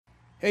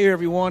Hey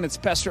everyone, it's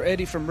Pastor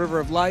Eddie from River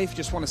of Life.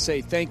 Just want to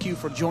say thank you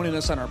for joining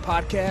us on our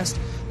podcast.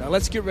 Now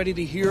let's get ready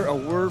to hear a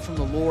word from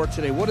the Lord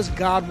today. What does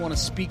God want to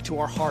speak to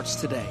our hearts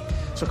today?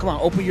 So come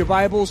on, open your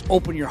Bibles,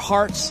 open your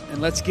hearts,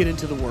 and let's get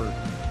into the word.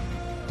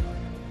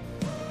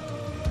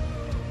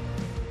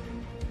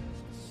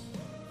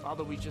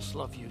 Father, we just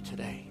love you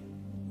today.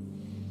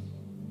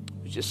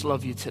 We just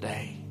love you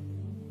today.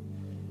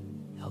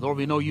 Now, Lord,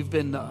 we know you've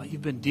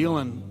been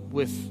dealing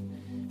with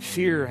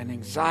fear and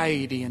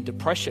anxiety and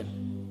depression,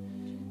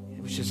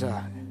 which is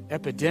an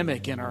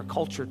epidemic in our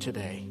culture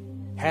today,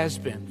 has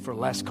been for the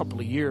last couple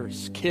of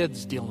years.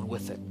 Kids dealing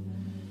with it,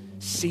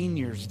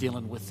 seniors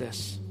dealing with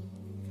this,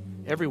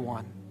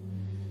 everyone.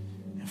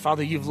 And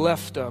Father, you've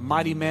left a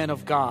mighty man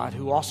of God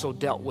who also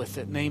dealt with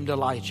it, named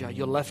Elijah.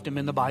 You left him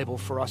in the Bible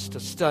for us to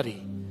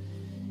study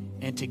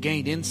and to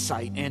gain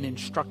insight and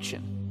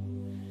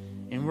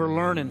instruction. And we're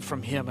learning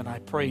from him, and I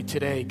pray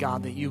today,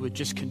 God, that you would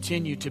just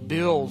continue to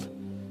build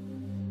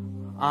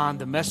on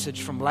the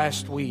message from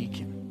last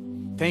week.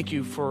 Thank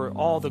you for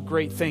all the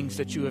great things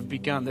that you have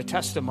begun, the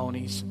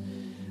testimonies.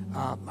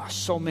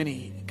 So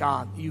many,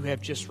 God, you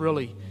have just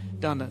really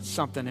done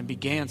something and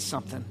began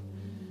something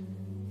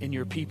in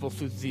your people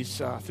through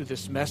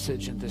this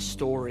message and this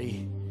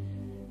story.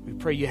 We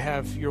pray you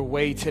have your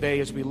way today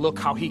as we look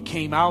how he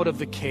came out of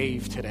the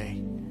cave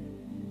today.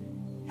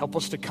 Help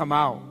us to come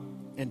out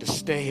and to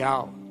stay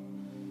out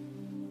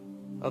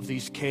of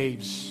these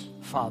caves,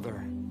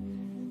 Father.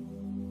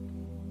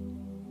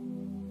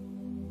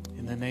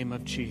 In the name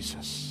of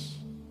Jesus.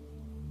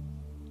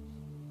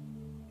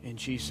 In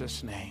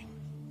Jesus' name.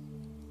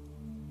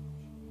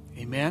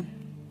 Amen.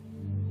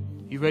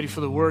 You ready for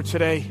the word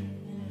today?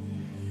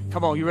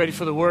 Come on, you ready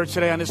for the word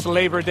today on this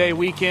Labor Day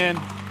weekend?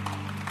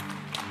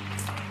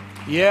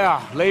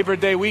 Yeah, Labor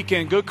Day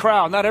weekend. Good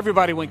crowd. Not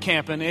everybody went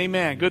camping.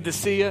 Amen. Good to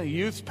see you.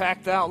 Youth's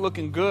packed out,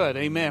 looking good.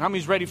 Amen. How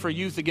many's ready for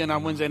youth again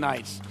on Wednesday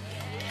nights?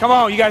 Come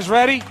on, you guys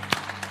ready?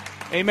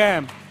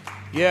 Amen.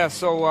 Yeah,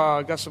 so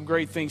got some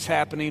great things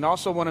happening.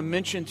 Also want to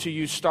mention to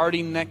you,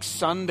 starting next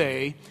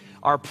Sunday,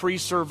 our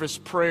pre-service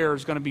prayer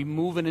is going to be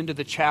moving into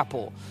the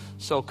chapel.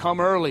 So come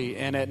early,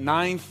 and at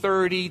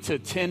 9:30 to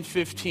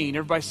 10:15.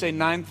 Everybody say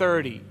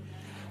 9:30.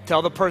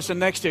 Tell the person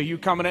next to you,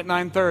 coming at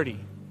 9:30.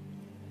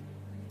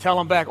 Tell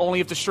them back, only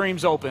if the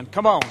stream's open.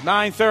 Come on,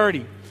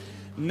 9:30.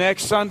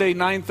 Next Sunday,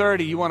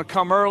 9:30, you want to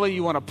come early,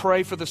 you want to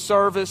pray for the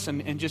service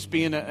and just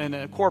be in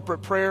a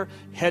corporate prayer,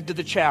 head to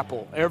the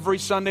chapel. Every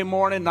Sunday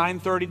morning,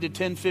 9:30 to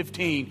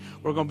 10:15,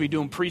 we're going to be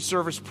doing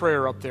pre-service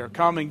prayer up there.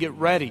 Come and get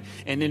ready,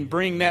 and then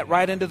bring that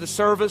right into the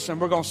service, and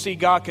we're going to see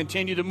God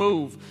continue to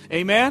move.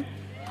 Amen?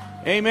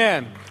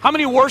 Amen. How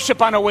many worship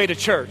on our way to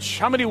church?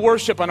 How many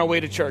worship on our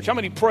way to church? How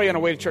many pray on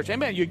our way to church?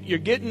 Amen. You're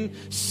getting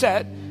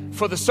set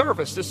for the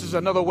service. This is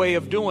another way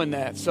of doing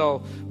that.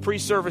 So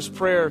pre-service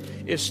prayer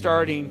is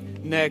starting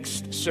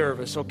next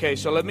service. Okay,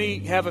 so let me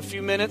have a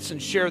few minutes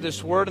and share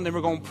this word, and then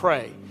we're going to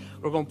pray.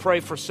 We're going to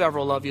pray for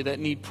several of you that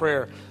need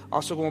prayer.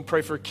 Also going to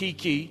pray for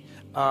Kiki,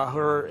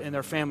 her and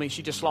their family.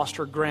 She just lost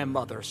her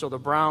grandmother. So the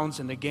Browns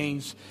and the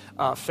Gaines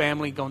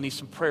family going to need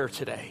some prayer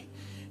today.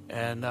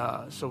 And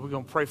so we're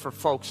going to pray for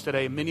folks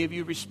today. Many of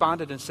you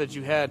responded and said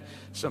you had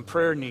some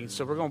prayer needs.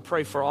 So we're going to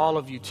pray for all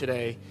of you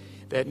today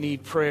that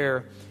need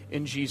prayer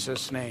in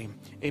Jesus' name.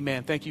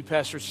 Amen. Thank you,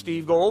 Pastor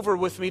Steve. Go over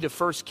with me to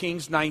 1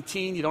 Kings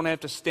 19. You don't have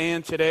to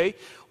stand today.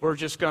 We're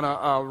just going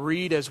to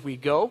read as we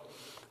go.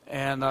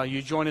 And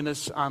you're joining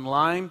us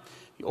online.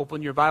 You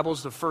open your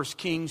Bibles to 1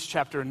 Kings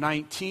chapter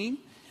 19.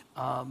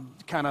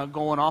 Kind of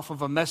going off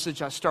of a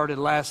message I started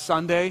last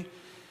Sunday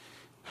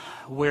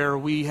where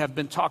we have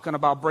been talking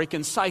about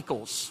breaking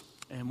cycles.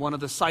 And one of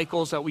the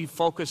cycles that we've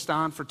focused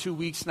on for 2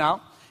 weeks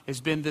now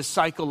has been this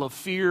cycle of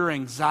fear,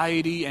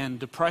 anxiety, and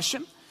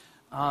depression,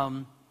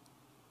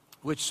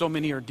 which so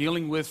many are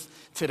dealing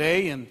with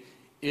today. And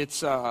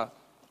it's,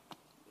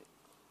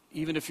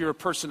 even if you're a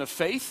person of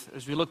faith,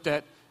 as we looked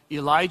at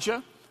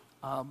Elijah,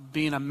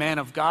 being a man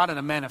of God and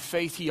a man of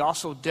faith, he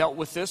also dealt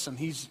with this, and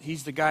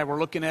he's the guy we're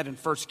looking at in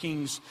 1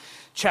 Kings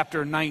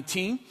chapter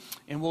 19.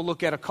 And we'll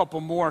look at a couple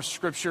more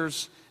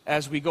scriptures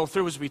as we go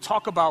through, as we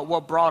talk about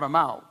what brought him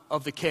out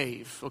of the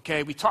cave.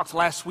 Okay, we talked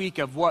last week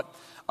of what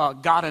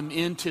got him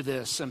into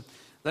this. And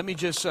let me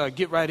just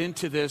get right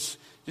into this,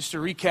 just to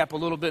recap a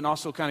little bit and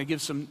also kind of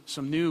give some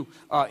new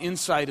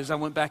insight as I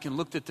went back and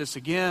looked at this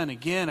again.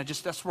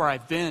 That's where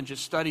I've been,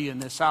 just studying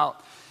this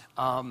out.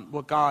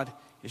 What God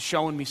is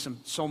showing me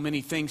so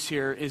many things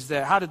here is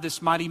that how did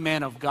this mighty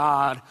man of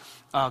God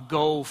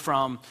go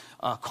from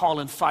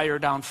calling fire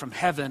down from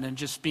heaven and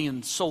just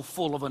being so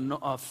full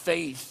of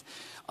faith,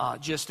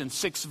 just in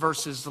 6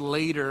 verses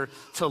later,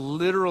 to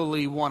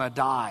literally want to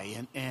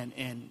die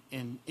and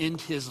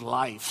end his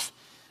life.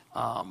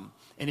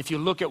 And if you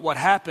look at what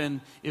happened,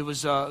 it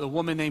was a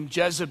woman named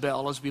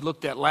Jezebel, as we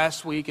looked at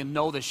last week, and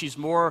know that she's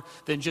more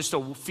than just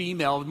a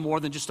female, more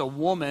than just a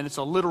woman. It's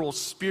a literal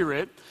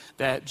spirit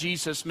that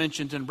Jesus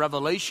mentioned in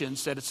Revelation,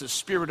 said it's the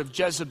spirit of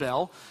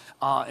Jezebel,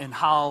 and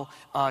how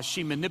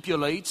she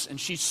manipulates and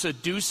she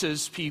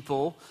seduces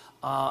people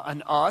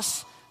and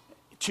us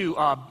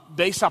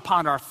base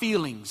upon our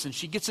feelings, and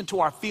she gets into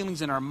our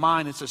feelings and our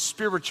mind. It's a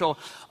spiritual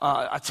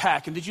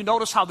attack. And did you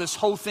notice how this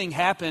whole thing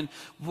happened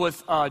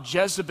with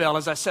Jezebel?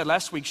 As I said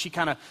last week, she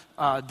kind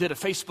of did a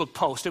Facebook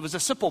post. It was a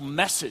simple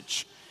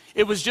message.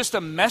 It was just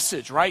a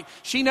message, right?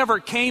 She never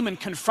came and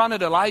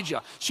confronted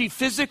Elijah. She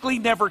physically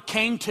never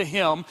came to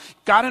him,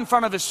 got in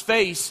front of his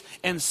face,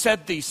 and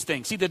said these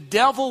things. See, the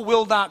devil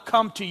will not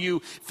come to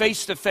you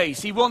face to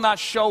face. He will not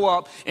show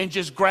up and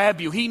just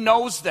grab you. He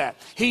knows that.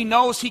 He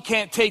knows he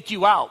can't take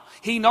you out.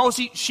 He knows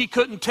she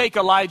couldn't take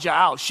Elijah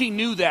out. She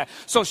knew that.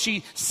 So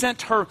she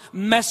sent her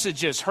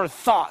messages, her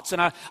thoughts.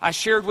 And I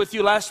shared with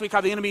you last week how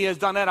the enemy has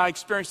done that. I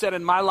experienced that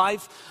in my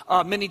life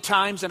many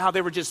times, and how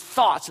they were just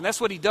thoughts. And that's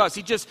what he does.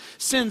 He just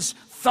sends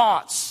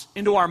thoughts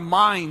into our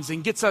minds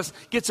and gets us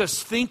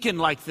thinking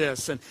like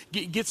this, and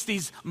gets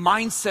these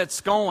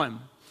mindsets going.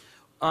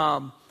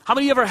 How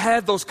many of you ever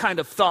had those kind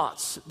of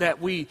thoughts that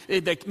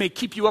may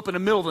keep you up in the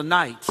middle of the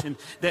night, and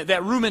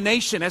that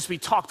rumination, as we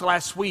talked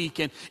last week,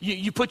 and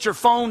you put your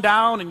phone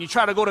down and you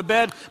try to go to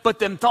bed, but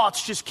then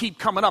thoughts just keep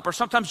coming up. Or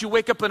sometimes you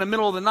wake up in the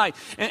middle of the night,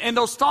 and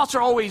those thoughts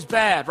are always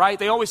bad, right?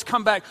 They always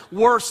come back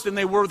worse than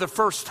they were the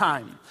first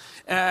time.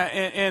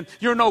 And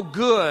you're no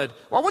good.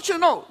 Well, I want you to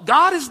know,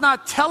 God is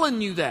not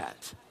telling you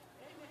that.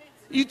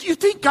 You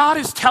think God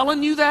is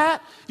telling you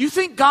that? You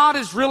think God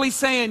is really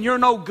saying you're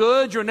no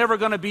good, you're never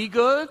going to be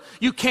good,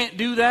 you can't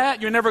do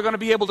that, you're never going to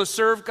be able to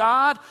serve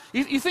God?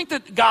 You think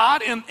that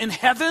God in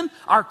heaven,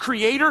 our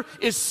Creator,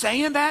 is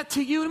saying that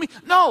to you and me?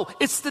 No,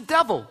 it's the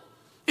devil.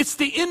 It's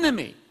the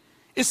enemy.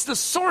 It's the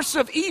source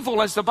of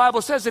evil, as the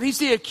Bible says, that he's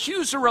the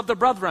accuser of the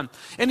brethren.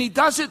 And he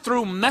does it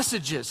through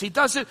messages. He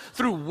does it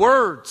through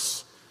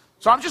words.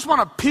 So I just want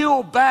to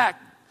peel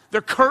back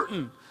the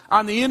curtain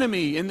on the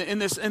enemy in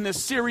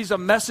this series of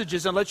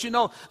messages and let you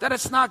know that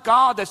it's not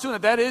God that's doing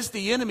it. That is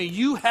the enemy.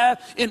 You have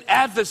an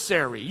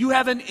adversary. You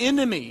have an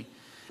enemy.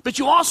 But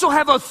you also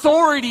have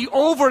authority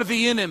over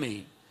the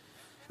enemy.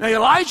 Now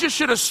Elijah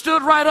should have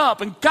stood right up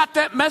and got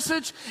that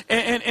message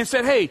and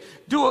said, hey,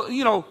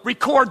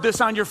 record this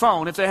on your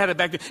phone if they had it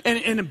back there,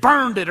 and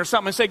burned it or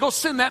something, and say, go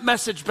send that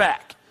message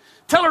back.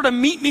 Tell her to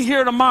meet me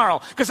here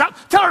tomorrow.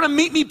 Tell her to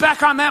meet me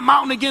back on that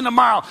mountain again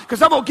tomorrow.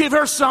 Because I'm going to give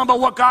her some of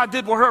what God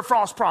did with her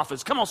false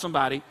prophets. Come on,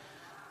 somebody.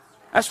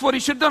 That's what he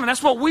should have done. And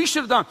that's what we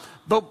should have done.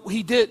 But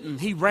he didn't.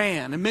 He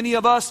ran. And many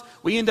of us,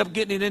 we end up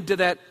getting into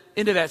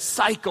that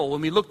cycle.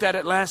 When we looked at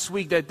it last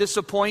week, that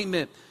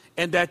disappointment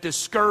and that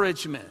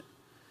discouragement.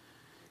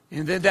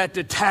 And then that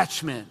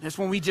detachment. That's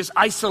when we just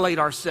isolate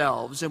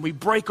ourselves and we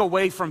break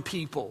away from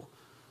people.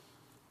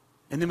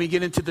 And then we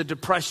get into the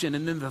depression,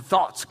 and then the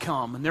thoughts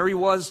come. And there he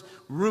was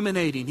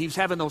ruminating. He was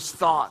having those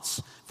thoughts.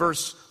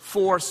 Verse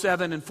 4,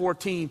 7, and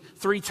 14.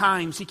 3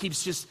 times he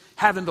keeps just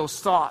having those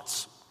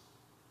thoughts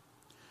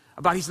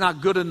about he's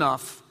not good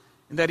enough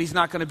and that he's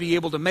not going to be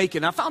able to make it.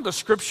 And I found a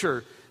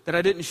scripture that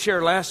I didn't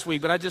share last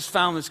week, but I just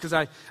found this because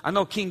I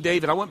know King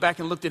David. I went back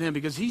and looked at him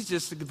because he's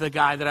just the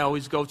guy that I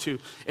always go to.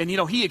 And,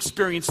 he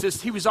experienced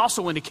this. He was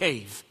also in a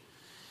cave.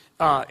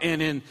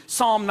 And in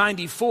Psalm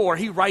 94,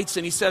 he writes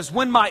and he says,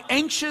 when my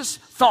anxious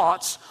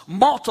thoughts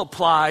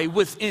multiply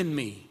within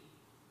me.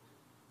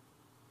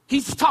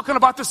 He's talking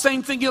about the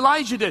same thing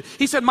Elijah did.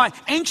 He said, my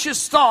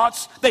anxious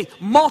thoughts, they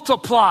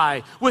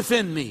multiply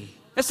within me.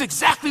 That's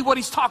exactly what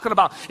he's talking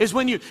about, is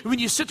when you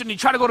sit there and you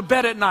try to go to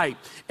bed at night.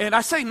 And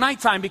I say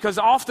nighttime because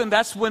often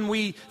that's when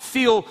we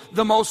feel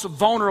the most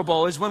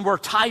vulnerable, is when we're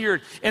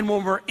tired and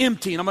when we're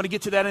empty. And I'm going to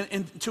get to that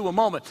into a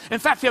moment. In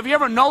fact, have you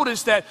ever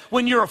noticed that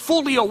when you're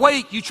fully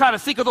awake, you try to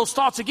think of those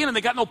thoughts again and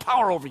they got no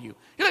power over you?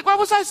 You're like, why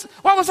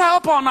was I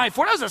up all night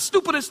for? That was the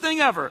stupidest thing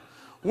ever.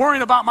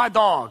 Worrying about my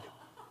dog.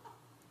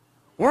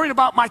 Worrying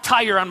about my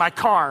tire on my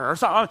car or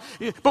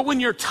something. But when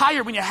you're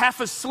tired, when you're half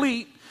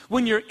asleep,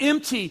 when you're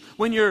empty,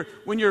 when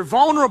you're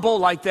vulnerable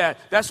like that,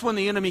 that's when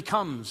the enemy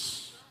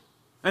comes.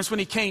 That's when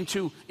he came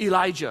to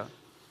Elijah.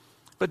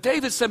 But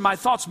David said, my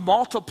thoughts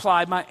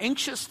multiply, my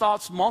anxious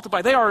thoughts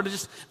multiply.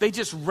 They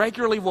just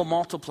regularly will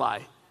multiply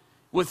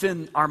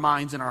within our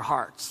minds and our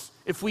hearts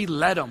if we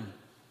let them.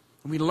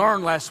 And we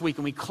learned last week,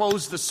 and we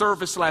closed the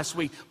service last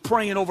week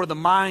praying over the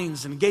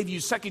minds and gave you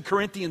 2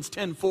 Corinthians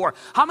 10:4.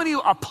 How many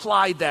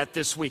applied that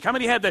this week? How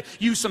many had to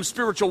use some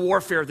spiritual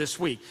warfare this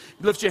week?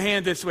 Lift your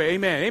hand this way.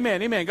 Amen,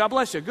 amen, amen. God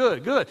bless you.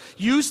 Good, good.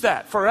 Use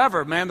that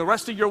forever, man, the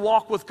rest of your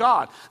walk with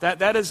God.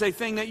 That is a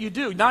thing that you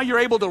do. Now you're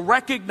able to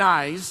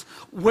recognize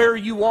where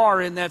you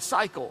are in that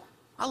cycle.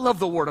 I love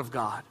the Word of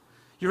God.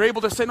 You're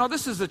able to say, no,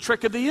 this is the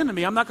trick of the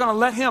enemy. I'm not going to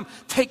let him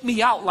take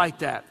me out like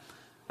that.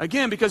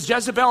 Again, because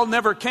Jezebel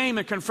never came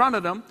and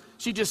confronted him.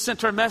 She just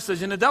sent her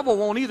message. And the devil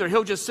won't either.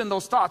 He'll just send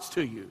those thoughts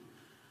to you.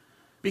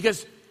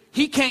 Because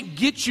he can't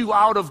get you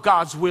out of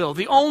God's will.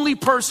 The only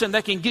person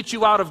that can get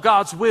you out of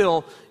God's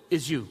will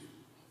is you.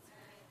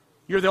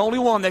 You're the only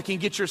one that can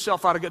get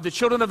yourself out of God. The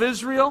children of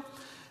Israel,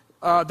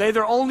 they're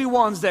the only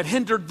ones that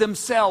hindered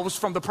themselves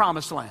from the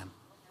promised land.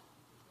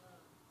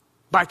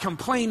 By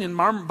complaining,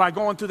 by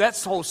going through that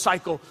whole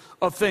cycle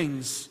of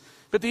things.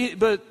 But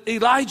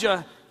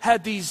Elijah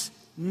had these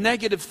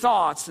negative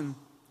thoughts, and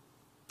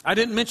I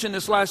didn't mention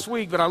this last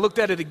week, but I looked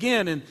at it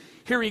again, and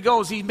here he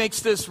goes. He makes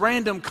this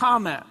random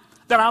comment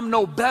that I'm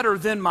no better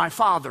than my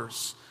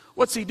fathers.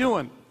 What's he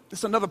doing? This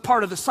is another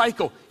part of the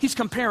cycle. He's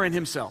comparing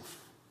himself.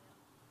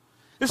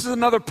 This is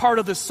another part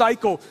of the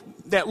cycle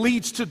that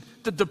leads to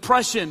the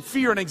depression,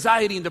 fear and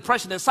anxiety and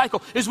depression. That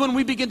cycle is when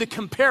we begin to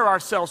compare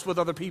ourselves with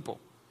other people.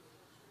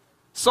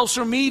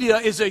 Social media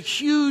is a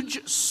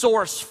huge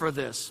source for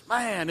this.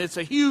 Man, it's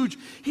a huge,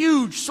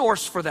 huge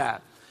source for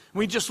that.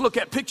 We just look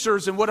at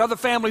pictures and what other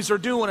families are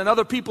doing and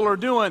other people are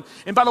doing.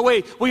 And by the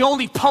way, we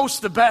only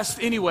post the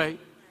best anyway.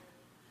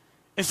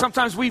 And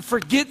sometimes we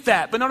forget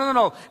that. But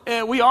no.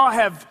 We all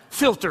have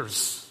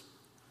filters.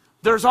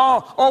 There's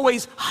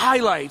always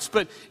highlights.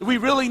 But we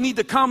really need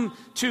to come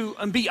to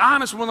and be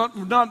honest with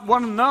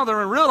one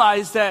another and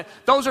realize that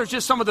those are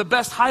just some of the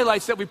best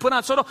highlights that we put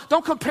on. So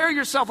don't compare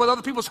yourself with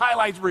other people's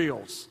highlight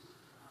reels.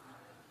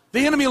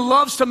 The enemy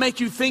loves to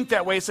make you think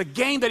that way. It's a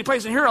game that he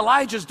plays. And here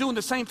Elijah's doing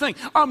the same thing.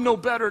 I'm no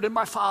better than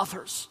my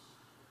fathers.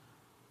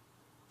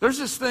 There's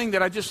this thing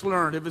that I just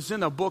learned. It was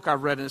in a book I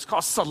read, and it's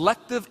called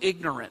selective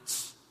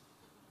ignorance.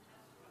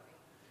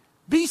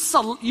 Be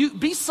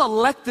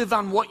selective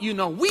on what you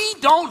know. We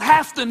don't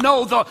have to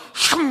know the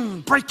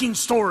breaking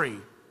story.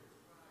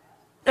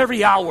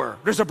 Every hour,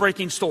 there's a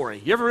breaking story.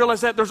 You ever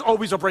realize that? There's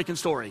always a breaking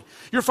story.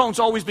 Your phone's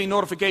always being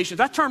notifications.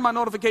 I turned my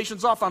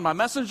notifications off on my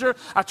Messenger.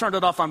 I turned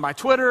it off on my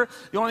Twitter.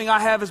 The only thing I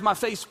have is my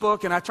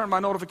Facebook, and I turn my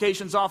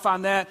notifications off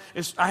on that.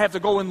 I have to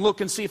go and look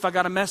and see if I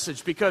got a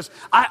message because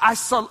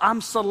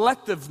I'm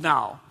selective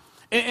now.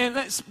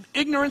 And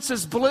ignorance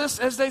is bliss,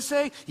 as they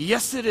say.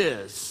 Yes, it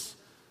is.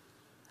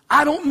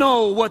 I don't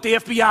know what the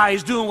FBI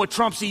is doing with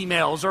Trump's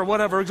emails or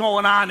whatever is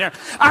going on there.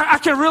 I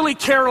can really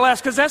care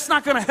less because that's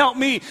not going to help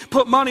me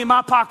put money in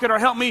my pocket or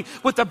help me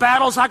with the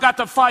battles I got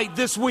to fight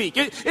this week.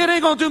 It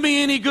ain't going to do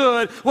me any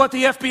good what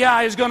the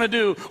FBI is going to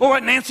do or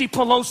what Nancy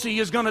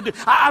Pelosi is going to do.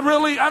 I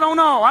don't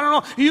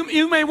know.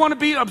 You may want to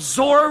be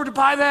absorbed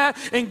by that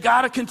and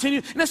got to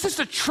continue. And that's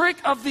just a trick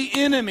of the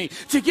enemy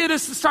to get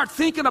us to start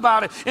thinking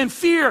about it and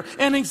fear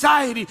and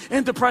anxiety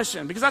and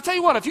depression. Because I tell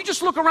you what, if you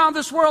just look around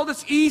this world,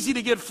 it's easy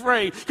to get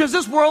afraid. Because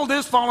this world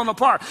is falling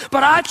apart.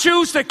 But I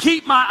choose to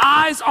keep my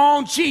eyes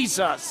on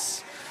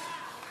Jesus.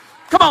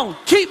 Come on,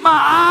 keep my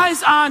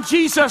eyes on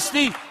Jesus,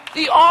 the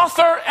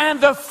author and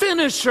the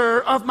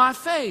finisher of my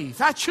faith.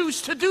 I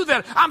choose to do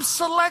that. I'm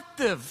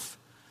selective.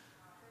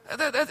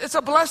 It's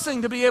a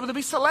blessing to be able to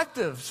be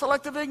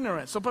selective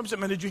ignorance. Some people say,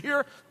 man, did you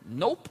hear?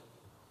 Nope.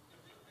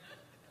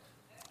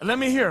 Let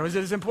me hear.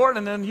 It's important.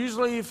 And then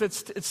usually if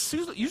it's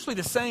usually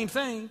the same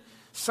thing.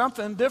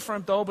 Something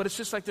different though, but it's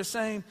just like the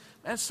same.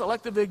 That's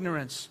selective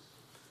ignorance.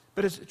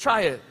 But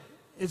try it.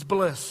 It's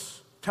bliss.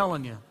 I'm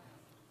telling you.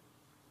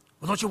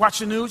 Well, don't you watch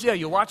the news? Yeah,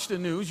 you watch the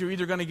news. You're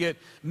either going to get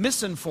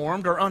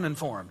misinformed or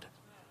uninformed.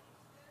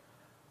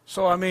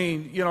 So, I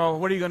mean,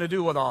 what are you going to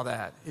do with all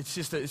that? It's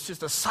just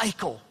a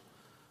cycle.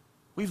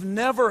 We've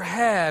never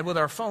had with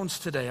our phones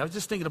today. I was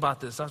just thinking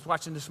about this. I was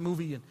watching this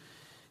movie and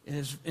it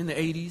was in the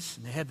 80s,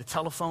 and they had the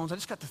telephones. I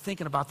just got to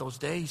thinking about those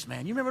days,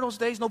 man. You remember those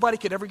days? Nobody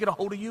could ever get a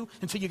hold of you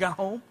until you got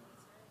home?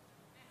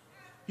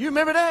 You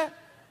remember that?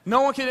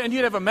 No one could, and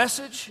you'd have a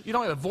message. You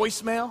don't have a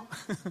voicemail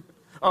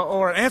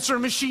or an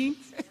answering machine.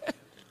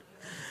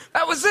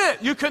 That was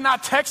it. You could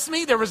not text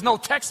me. There was no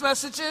text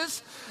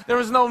messages. There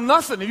was no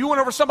nothing. If you went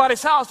over to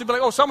somebody's house, they'd be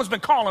like, oh, someone's been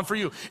calling for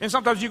you. And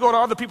sometimes you go to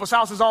other people's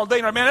houses all day,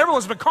 and like, man,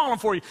 everyone's been calling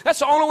for you. That's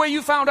the only way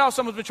you found out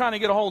someone's been trying to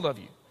get a hold of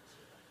you.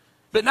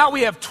 But now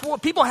we have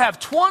people have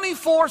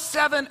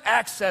 24/7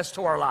 access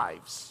to our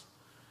lives.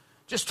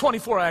 Just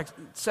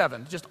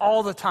 24/7, just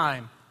all the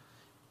time.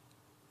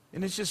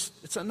 And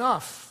it's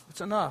enough.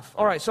 It's enough.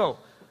 All right, so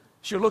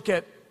as you look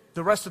at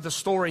the rest of the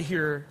story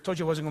here, I told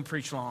you I wasn't going to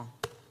preach long.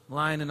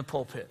 Lying in the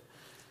pulpit.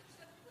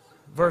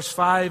 Verse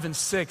 5 and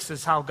 6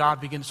 is how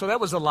God begins. So that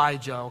was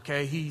Elijah,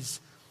 okay? He's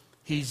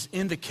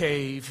in the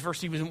cave.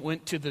 First he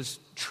went to this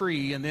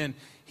tree, and then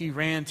he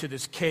ran to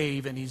this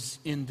cave, and he's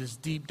in this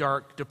deep,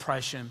 dark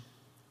depression.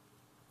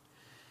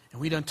 And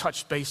we done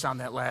touched base on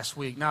that last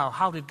week. Now,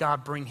 how did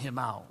God bring him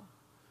out?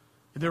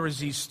 There was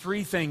these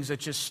three things that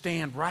just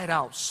stand right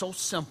out, so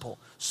simple,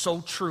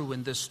 so true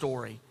in this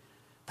story.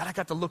 That I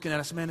got to looking at it,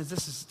 I said, man,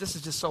 this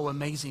is just so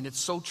amazing. It's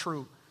so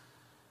true.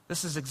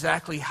 This is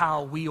exactly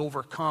how we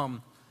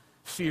overcome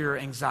fear,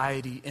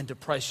 anxiety, and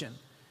depression.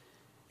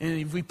 And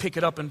if we pick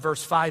it up in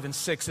verse 5 and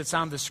 6, it's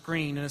on the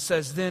screen, and it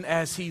says, then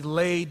as he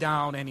lay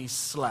down and he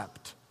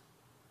slept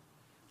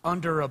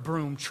under a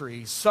broom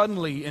tree,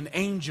 suddenly an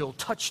angel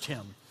touched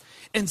him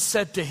and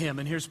said to him,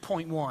 and here's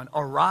point 1,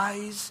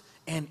 arise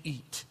and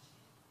eat.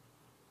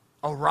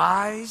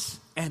 Arise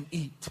and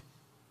eat.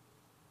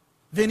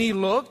 Then he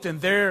looked,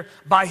 and there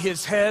by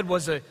his head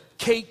was a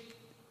cake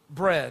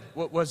bread,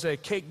 what was a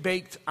cake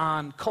baked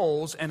on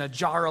coals, and a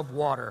jar of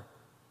water.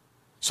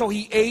 So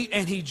he ate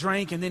and he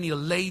drank, and then he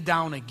lay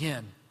down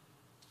again.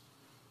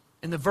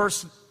 And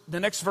the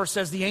next verse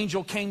says, the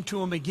angel came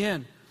to him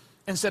again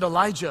and said,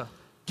 Elijah,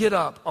 get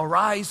up,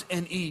 arise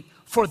and eat,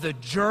 for the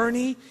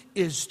journey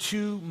is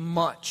too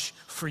much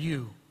for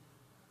you.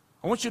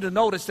 I want you to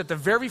notice that the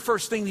very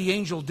first thing the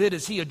angel did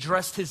is he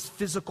addressed his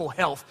physical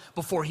health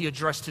before he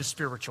addressed his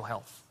spiritual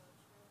health.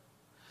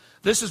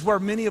 This is where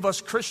many of us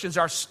Christians,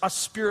 us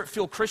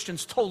Spirit-filled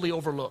Christians, totally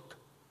overlook.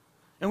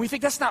 And we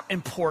think that's not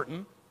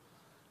important.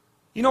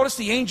 You notice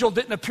the angel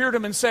didn't appear to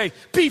him and say,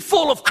 "Be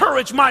full of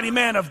courage, mighty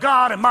man of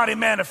God and mighty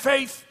man of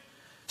faith.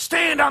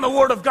 Stand on the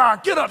word of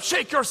God. Get up,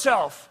 shake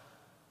yourself."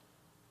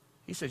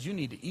 He says, "You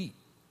need to eat.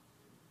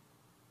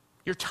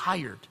 You're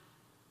tired.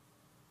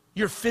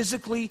 You're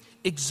physically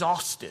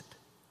exhausted.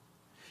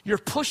 You're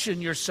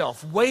pushing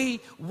yourself way,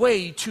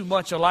 way too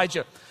much,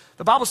 Elijah."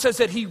 The Bible says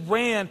that he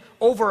ran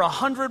over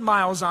 100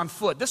 miles on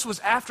foot. This was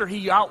after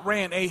he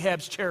outran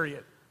Ahab's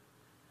chariot.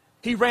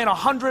 He ran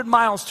 100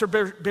 miles to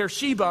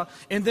Beersheba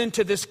and then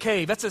to this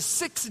cave. That's a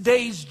 6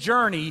 days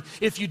journey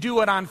if you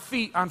do it on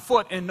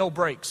foot and no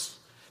breaks.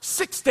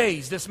 6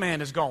 days this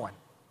man is going.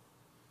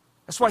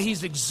 That's why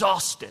he's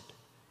exhausted.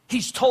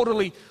 He's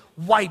totally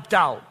wiped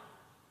out.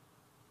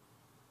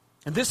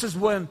 And this is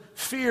when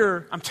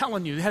fear, I'm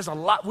telling you, it has a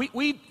lot.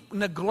 We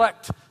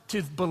neglect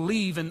to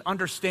believe and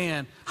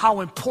understand how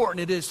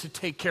important it is to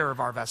take care of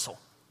our vessel.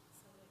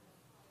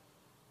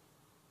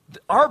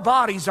 Our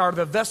bodies are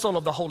the vessel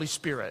of the Holy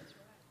Spirit.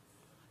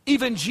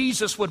 Even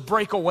Jesus would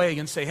break away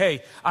and say,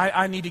 "Hey,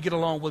 I need to get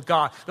along with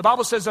God." The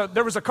Bible says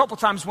there was a couple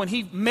times when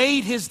he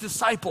made his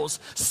disciples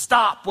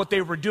stop what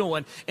they were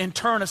doing and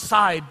turn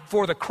aside,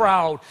 for the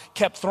crowd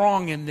kept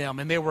thronging them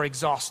and they were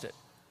exhausted.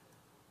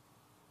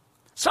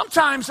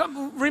 Sometimes,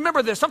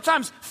 remember this,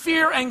 sometimes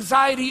fear,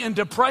 anxiety, and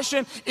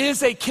depression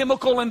is a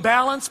chemical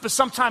imbalance, but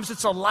sometimes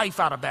it's a life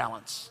out of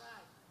balance.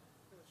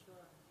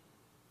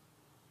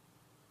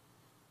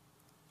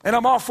 And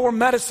I'm all for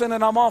medicine,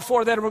 and I'm all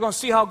for that, and we're going to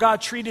see how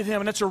God treated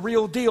him, and it's a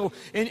real deal.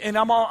 And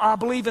I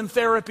believe in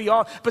therapy,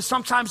 but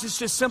sometimes it's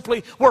just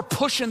simply we're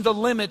pushing the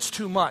limits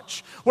too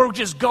much. We're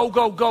just go,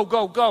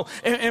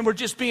 and we're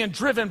just being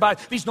driven by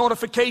these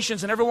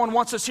notifications, and everyone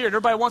wants us here, and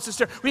everybody wants us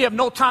there. We have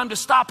no time to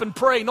stop and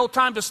pray, no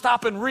time to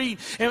stop and read,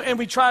 and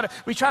we try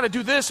to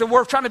do this, and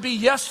we're trying to be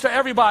yes to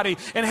everybody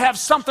and have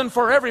something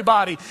for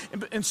everybody.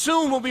 And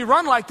soon when we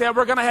run like that,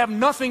 we're going to have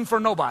nothing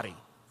for nobody.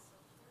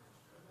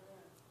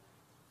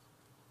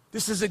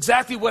 This is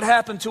exactly what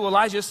happened to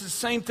Elijah. This is the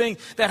same thing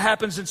that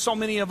happens in so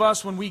many of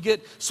us when we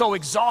get so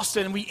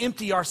exhausted and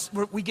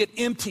we get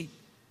empty.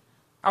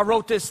 I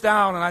wrote this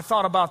down and I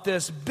thought about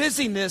this.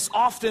 Busyness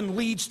often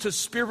leads to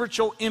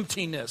spiritual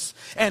emptiness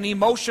and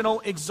emotional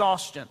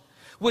exhaustion,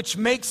 which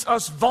makes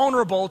us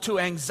vulnerable to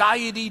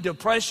anxiety,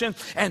 depression,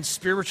 and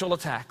spiritual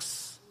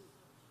attacks.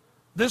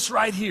 This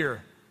right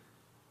here.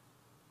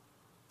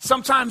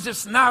 Sometimes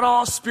it's not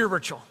all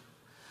spiritual.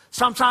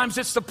 Sometimes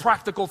it's the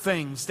practical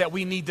things that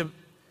we need to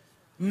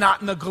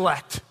not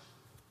neglect.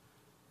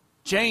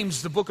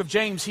 James, the book of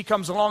James, he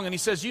comes along and he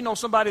says, you know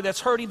somebody that's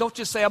hurting, don't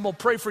just say, "I'm going to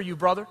pray for you,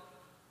 brother."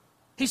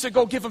 He said,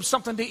 go give them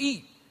something to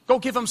eat. Go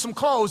give them some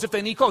clothes if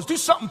they need clothes. Do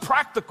something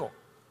practical.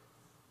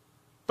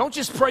 Don't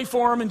just pray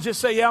for them and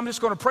just say, "Yeah, I'm just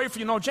going to pray for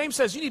you." No, James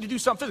says you need to do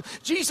something.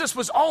 Jesus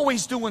was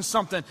always doing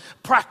something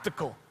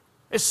practical,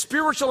 as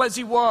spiritual as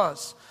he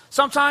was.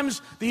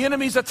 Sometimes the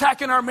enemy's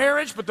attacking our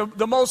marriage, but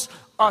the most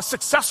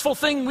successful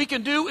thing we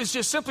can do is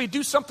just simply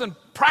do something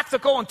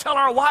practical and tell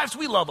our wives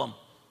we love them.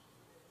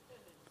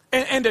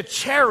 And to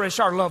cherish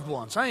our loved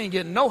ones. I ain't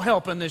getting no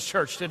help in this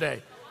church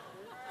today.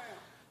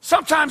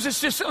 Sometimes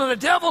it's just, the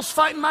devil's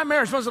fighting my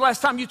marriage. When's the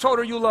last time you told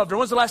her you loved her?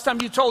 When's the last time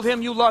you told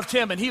him you loved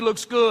him and he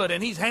looks good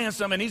and he's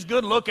handsome and he's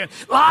good looking?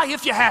 Lie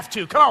if you have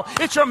to. Come on,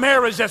 it's your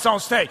marriage that's on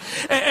stake.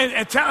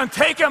 And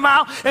take him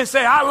out and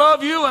say, "I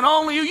love you and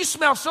only you. You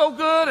smell so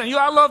good and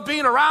I love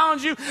being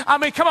around you." I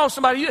mean, come on,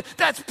 somebody.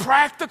 That's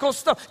practical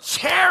stuff.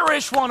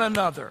 Cherish one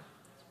another.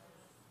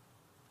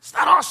 It's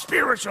not all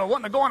spiritual.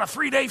 Wanting to go on a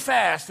 3-day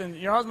fast and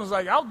your husband's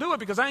like, "I'll do it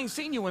because I ain't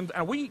seen you in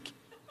a week.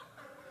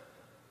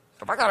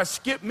 If I got to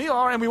skip meal,"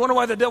 and we wonder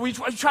why the devil, we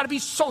try to be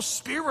so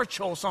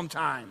spiritual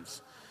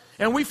sometimes.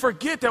 And we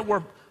forget that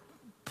we're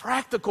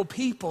practical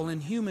people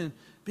and human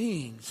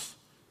beings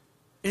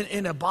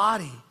in a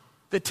body.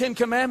 The 10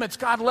 Commandments,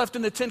 God left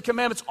in the 10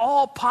 Commandments,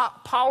 all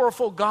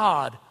powerful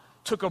God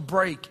took a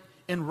break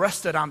and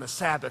rested on the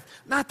Sabbath.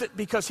 Not that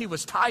because he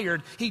was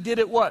tired, he did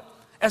it what?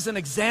 As an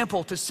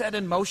example to set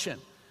in motion.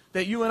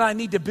 That you and I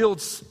need to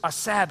build a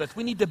Sabbath.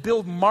 We need to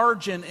build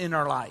margin in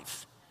our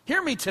life.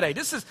 Hear me today.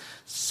 This is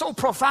so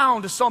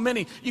profound to so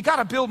many. You got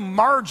to build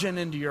margin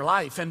into your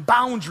life and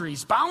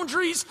boundaries.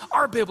 Boundaries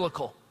are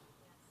biblical.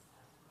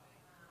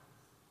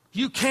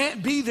 You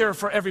can't be there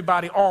for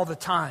everybody all the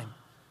time.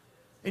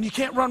 And you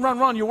can't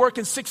run. You're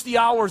working 60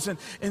 hours and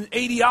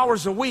 80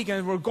 hours a week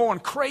and we're going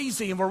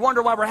crazy and we're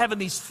wondering why we're having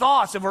these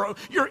thoughts and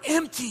you're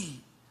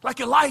empty like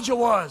Elijah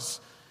was.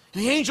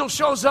 And the angel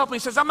shows up and he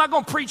says, "I'm not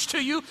going to preach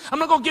to you. I'm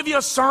not going to give you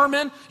a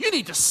sermon. You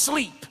need to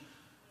sleep.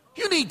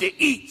 You need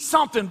to eat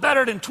something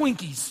better than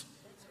Twinkies.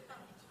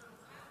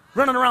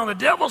 Running around, the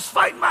devil's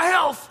fighting my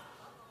health."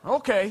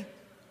 Okay.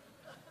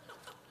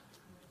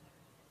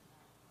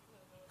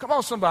 Come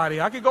on,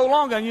 somebody. I could go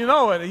longer, and you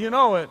know it.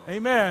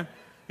 Amen.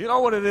 You know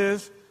what it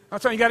is. I'm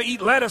not telling you got to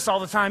eat lettuce all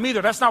the time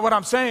either. That's not what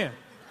I'm saying.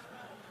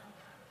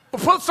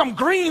 But put some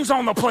greens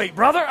on the plate,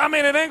 brother. I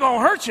mean, it ain't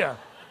going to hurt you.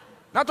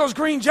 Not those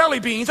green jelly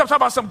beans. I'm talking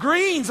about some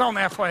greens on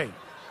that plate.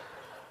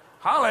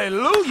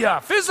 Hallelujah.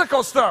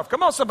 Physical stuff.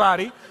 Come on,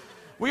 somebody.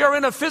 We are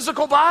in a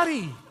physical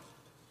body.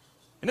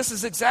 And this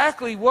is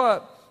exactly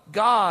what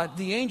God,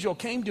 the angel,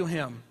 came to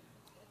him.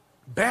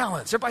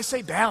 Balance. Everybody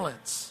say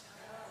balance.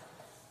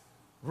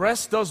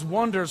 Rest does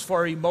wonders for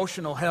our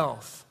emotional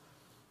health.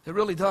 It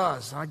really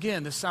does.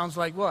 Again, this sounds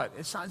like what?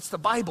 It's the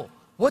Bible.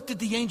 What did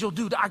the angel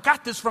do? I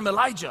got this from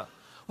Elijah.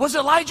 Was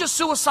Elijah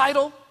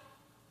suicidal?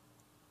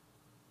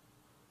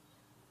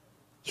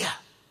 Yeah.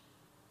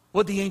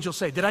 What did the angel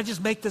say? Did I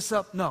just make this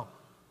up? No.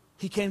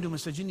 He came to him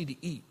and said, you need to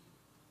eat.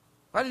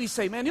 Why did he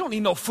say, man, you don't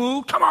need no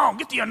food. Come on,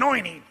 get the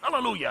anointing.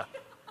 Hallelujah.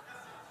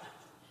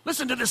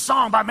 Listen to this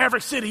song by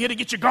Maverick City. It'll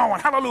get you going.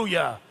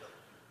 Hallelujah.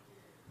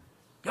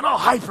 Get all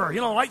hyper.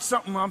 Light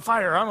something on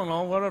fire. I don't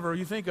know, whatever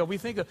you think of. We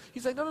think of.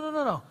 He's like,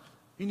 no.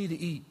 You need to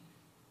eat.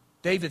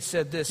 David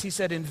said this. He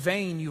said, in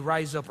vain you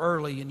rise up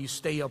early and you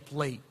stay up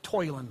late,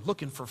 toiling,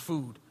 looking for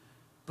food.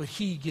 But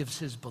he gives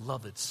his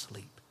beloved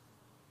sleep.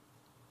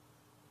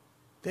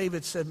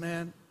 David said,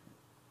 man,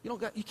 you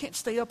can't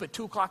stay up at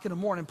 2 o'clock in the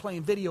morning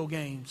playing video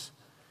games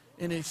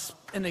and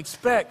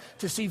expect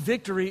to see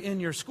victory in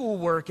your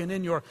schoolwork and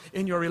in your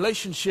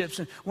relationships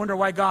and wonder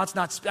why God's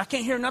not. I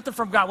can't hear nothing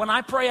from God. When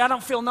I pray, I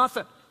don't feel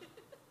nothing.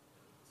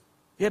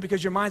 Yeah,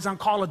 because your mind's on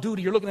Call of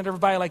Duty. You're looking at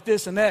everybody like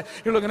this and that.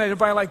 You're looking at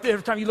everybody like this.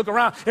 Every time you look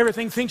around,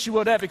 everything thinks you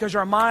will that because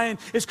your mind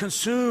is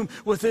consumed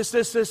with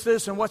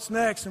this, and what's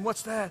next and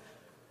what's that.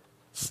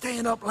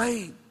 Staying up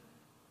late.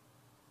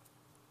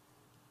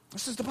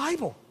 This is the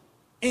Bible.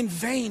 In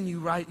vain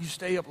you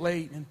stay up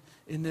late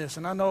in this.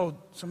 And I know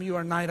some of you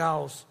are night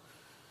owls.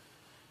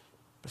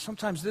 But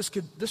sometimes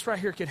this right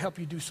here could help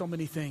you do so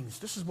many things.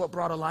 This is what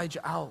brought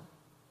Elijah out.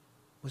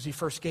 Was he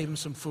first gave him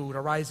some food,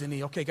 arise and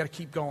eat. Okay, got to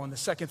keep going. The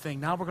second thing,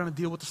 now we're going to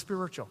deal with the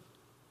spiritual.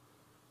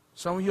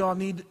 Some of you all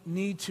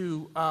need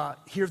to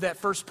hear that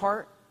first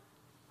part.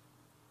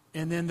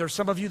 And then there's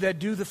some of you that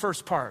do the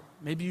first part.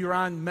 Maybe you're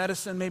on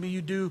medicine. Maybe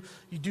you do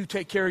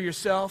take care of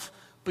yourself,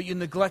 but you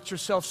neglect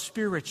yourself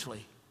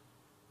spiritually.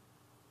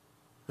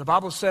 The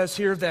Bible says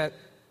here that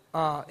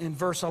in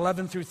verse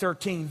 11 through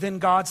 13, then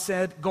God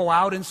said, go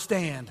out and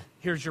stand.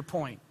 Here's your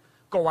point.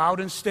 Go out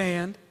and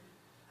stand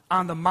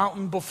on the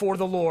mountain before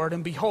the Lord,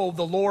 and behold,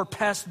 the Lord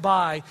passed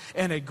by,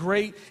 and a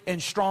great and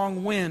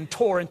strong wind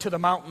tore into the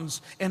mountains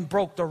and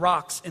broke the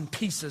rocks in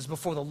pieces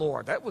before the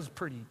Lord. That was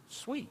pretty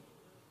sweet.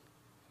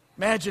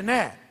 Imagine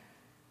that.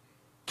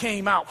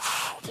 Came out,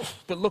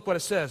 but look what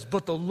it says.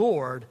 But the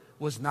Lord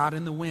was not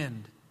in the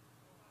wind.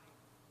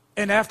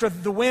 And after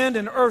the wind,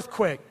 an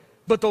earthquake.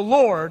 But the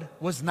Lord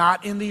was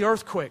not in the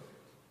earthquake.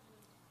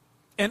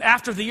 And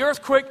after the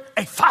earthquake,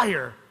 a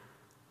fire.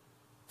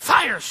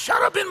 Fire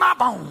shut up in my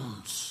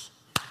bones.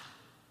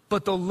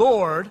 But the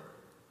Lord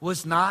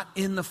was not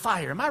in the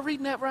fire. Am I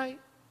reading that right?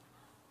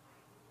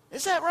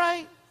 Is that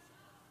right?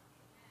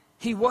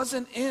 He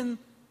wasn't in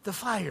the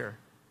fire.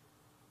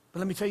 But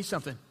let me tell you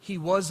something. He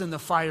was in the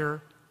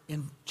fire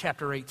in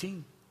chapter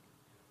 18.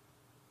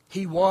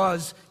 He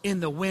was in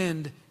the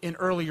wind in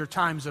earlier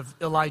times of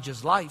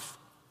Elijah's life.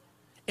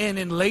 And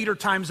in later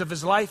times of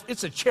his life,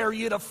 it's a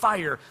chariot of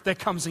fire that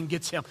comes and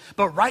gets him.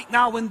 But right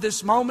now in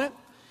this moment,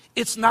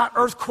 it's not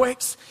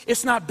earthquakes.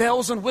 It's not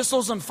bells and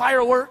whistles and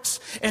fireworks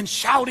and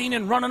shouting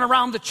and running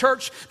around the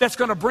church that's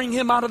going to bring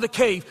him out of the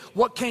cave.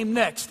 What came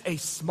next? A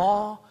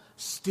small,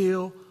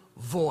 still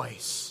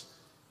voice.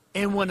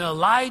 And when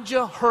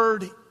Elijah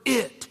heard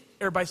it,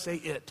 everybody say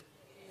it.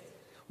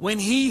 When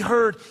he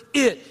heard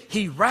it,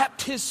 he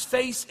wrapped his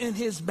face in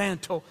his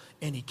mantle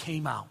and he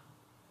came out.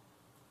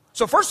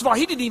 So first of all,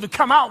 he didn't even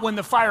come out when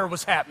the fire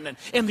was happening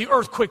and the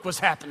earthquake was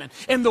happening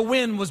and the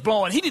wind was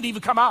blowing. He didn't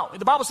even come out.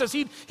 The Bible says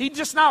he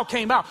just now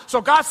came out.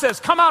 So God says,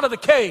 come out of the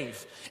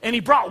cave. And he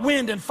brought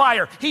wind and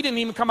fire. He didn't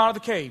even come out of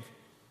the cave.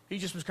 He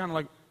just was kind of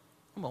like,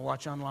 I'm going to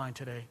watch online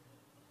today.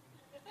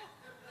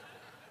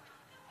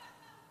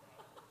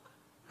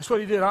 That's what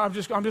he did. I'm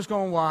just going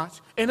to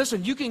watch. And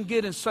listen, you can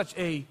get in such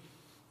a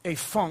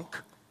funk,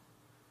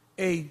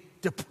 a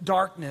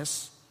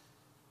darkness,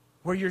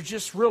 where you're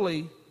just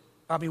really...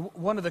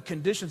 one of the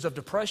conditions of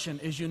depression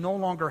is you no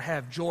longer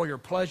have joy or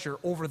pleasure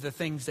over the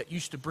things that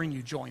used to bring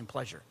you joy and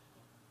pleasure.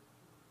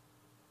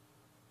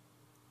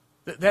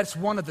 That's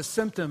one of the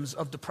symptoms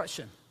of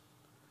depression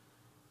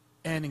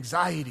and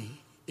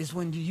anxiety is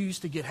when you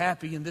used to get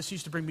happy and this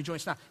used to bring me joy.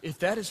 It's not. If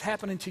that is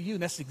happening to you,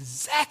 that's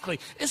exactly,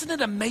 isn't it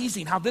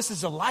amazing how this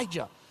is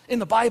Elijah in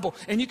the Bible?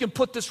 And you can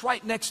put this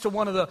right next to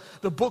one of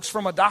the books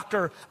from a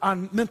doctor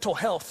on mental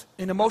health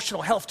and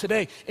emotional health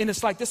today. And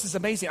it's like, this is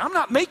amazing. I'm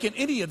not making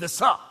any of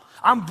this up.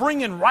 I'm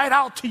bringing right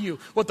out to you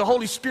what the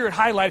Holy Spirit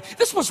highlighted.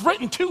 This was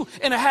written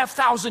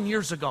 2,500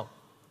 years ago.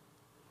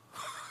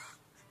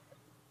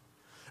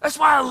 That's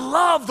why I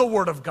love the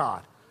Word of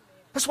God.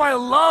 That's why I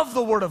love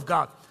the Word of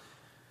God.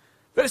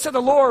 But it said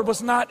the Lord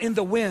was not in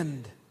the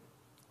wind.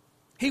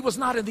 He was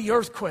not in the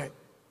earthquake.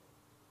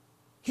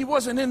 He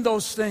wasn't in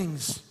those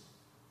things.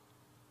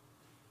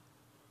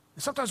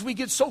 Sometimes we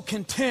get so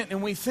content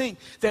and we think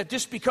that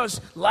just because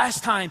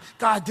last time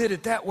God did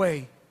it that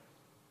way,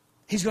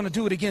 He's going to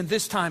do it again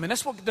this time. And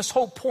that's what this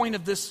whole point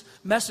of this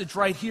message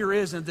right here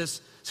is, and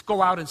this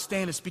go out and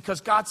stand. It's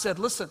because God said,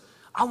 listen,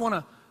 I want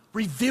to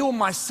reveal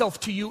myself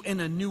to you in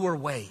a newer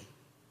way.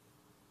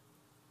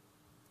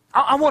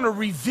 I want to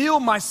reveal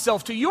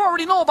myself to you. You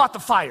already know about the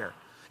fire.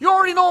 You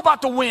already know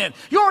about the wind.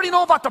 You already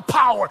know about the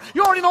power.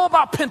 You already know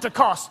about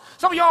Pentecost.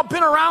 Some of y'all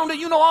been around it.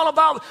 You know all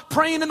about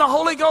praying in the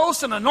Holy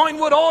Ghost and anointing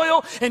with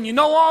oil, and you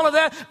know all of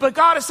that. But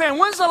God is saying,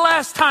 when's the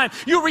last time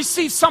you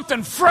received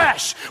something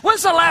fresh?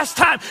 When's the last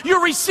time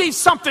you received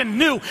something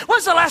new?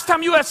 When's the last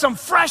time you had some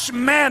fresh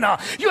manna?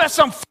 You had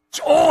some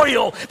fresh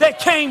oil that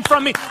came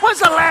from me? When's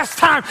the last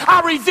time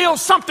I revealed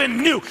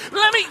something new?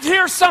 Let me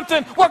hear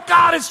something, what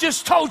God has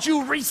just told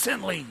you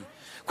recently.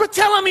 Quit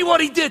telling me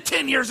what He did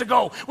 10 years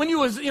ago when you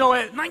was, at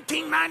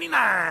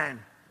 1999.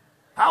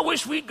 I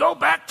wish we'd go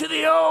back to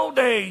the old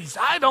days.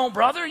 I don't,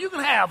 brother. You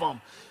can have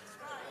them.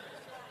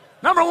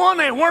 Number one,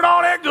 they weren't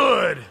all that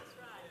good.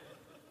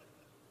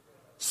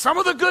 Some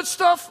of the good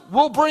stuff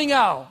we'll bring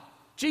out.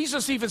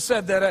 Jesus even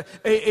said that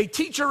a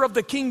teacher of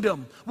the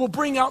kingdom will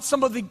bring out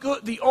some of the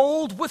good, the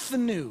old with the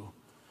new.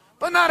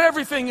 But not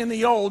everything in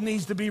the old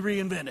needs to be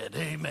reinvented.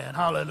 Amen.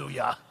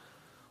 Hallelujah.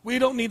 We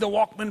don't need the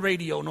Walkman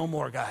radio no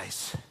more,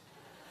 guys.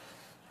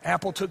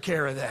 Apple took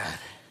care of that.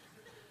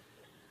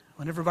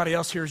 When everybody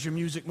else hears your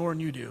music more than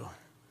you do.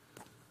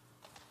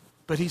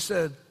 But He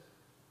said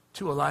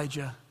to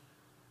Elijah,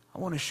 I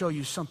want to show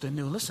you something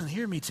new. Listen,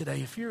 hear me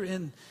today. If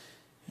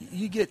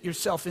you get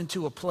yourself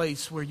into a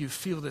place where you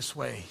feel this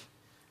way,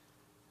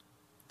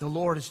 the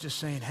Lord is just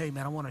saying, hey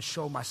man, I want to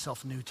show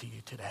myself new to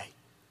you today.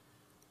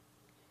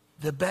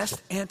 The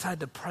best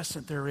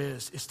antidepressant there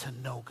is to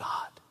know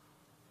God.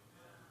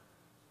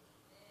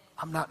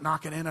 I'm not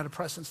knocking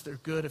antidepressants. They're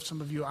good. If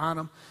some of you are on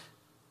them,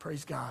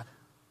 praise God.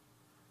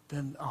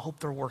 Then I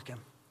hope they're working.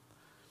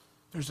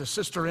 There's a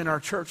sister in our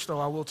church, though,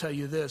 I will tell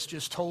you this,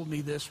 just told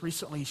me this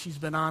recently. She's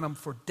been on them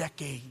for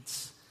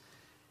decades,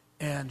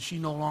 and she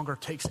no longer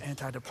takes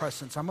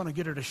antidepressants. I'm going to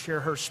get her to share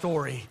her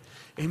story.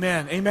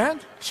 Amen. Amen?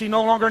 She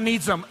no longer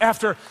needs them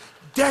after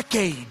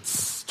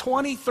decades,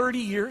 20, 30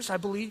 years, I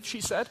believe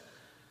she said.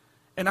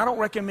 And I don't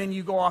recommend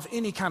you go off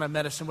any kind of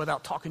medicine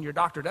without talking to your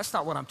doctor. That's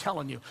not what I'm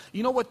telling you.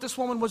 You know what this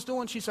woman was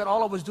doing? She said,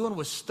 all I was doing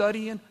was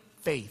studying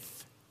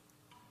faith.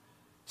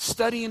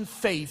 Studying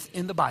faith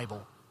in the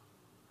Bible.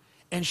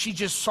 And she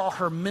just saw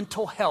her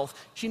mental health.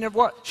 She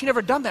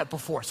never done that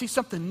before. See,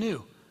 something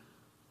new.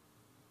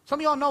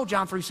 Some of y'all know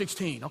John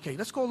 3:16. Okay,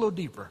 let's go a little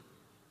deeper.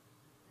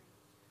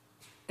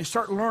 And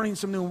start learning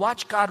some new.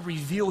 Watch God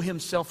reveal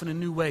Himself in a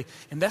new way.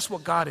 And that's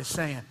what God is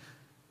saying.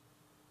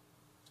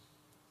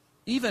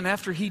 Even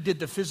after He did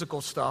the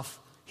physical stuff,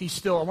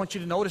 I want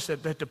you to notice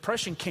that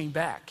depression came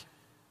back.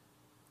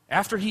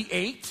 After He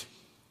ate,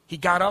 He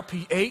got up,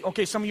 He ate.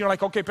 Okay, some of you are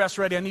like, okay,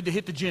 Pastor Eddie, I need to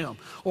hit the gym.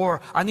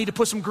 Or I need to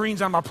put some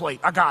greens on my plate.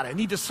 I got it. I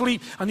need to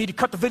sleep. I need to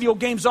cut the video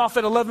games off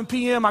at 11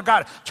 p.m. I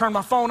got it. Turn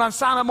my phone on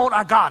silent mode.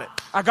 I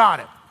got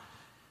it.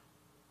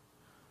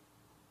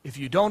 If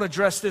you don't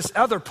address this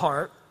other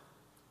part,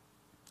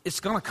 it's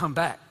going to come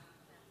back.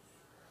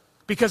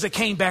 Because it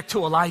came back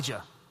to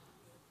Elijah.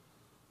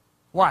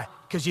 Why?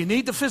 Because you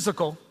need the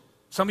physical.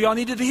 Some of y'all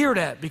needed to hear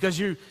that because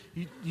you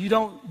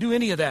don't do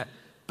any of that.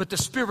 But the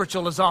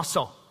spiritual is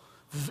also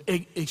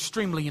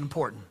extremely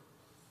important.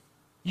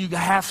 You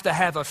have to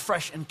have a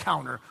fresh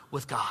encounter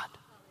with God.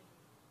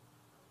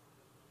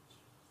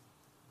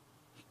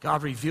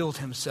 God revealed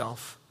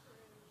Himself.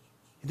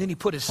 And then He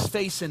put His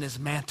face in His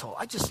mantle.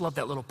 I just love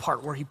that little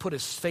part where He put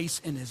His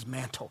face in His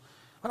mantle.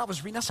 When I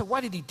was reading, I said,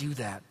 why did He do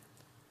that?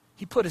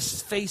 He put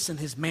His face in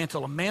His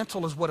mantle. A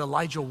mantle is what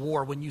Elijah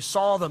wore. When you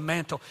saw the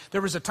mantle, there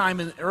was a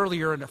time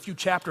earlier in a few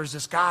chapters,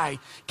 this guy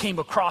came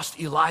across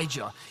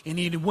Elijah, and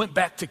he went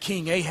back to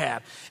King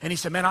Ahab. And he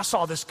said, man, I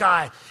saw this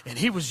guy, and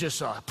he was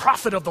just a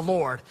prophet of the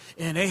Lord.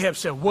 And Ahab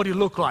said, what did he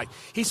look like?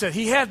 He said,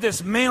 he had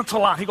this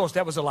mantle on. He goes,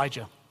 that was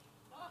Elijah.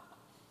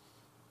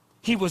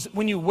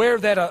 When you wear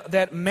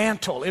that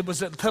mantle, it was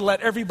to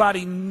let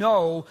everybody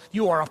know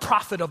you are a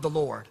prophet of the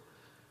Lord.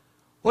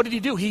 What did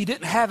he do? He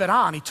didn't have it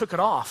on. He took it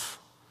off.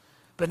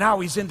 But now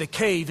he's in the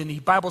cave, and the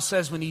Bible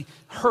says when he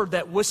heard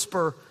that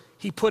whisper,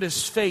 he put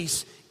his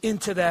face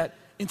into that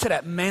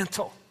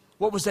mantle.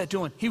 What was that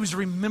doing? He was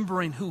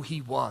remembering who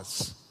he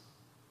was.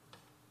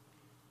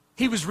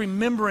 He was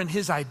remembering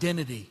his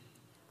identity.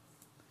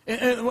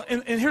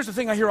 And here's the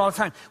thing I hear all the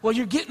time. Well,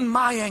 you're getting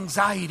my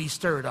anxiety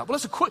stirred up. Well,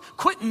 listen,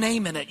 quit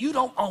naming it. You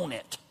don't own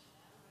it.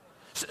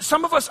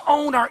 Some of us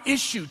own our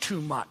issue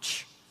too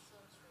much.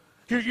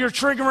 You're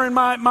triggering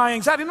my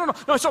anxiety. No,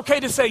 it's okay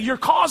to say, you're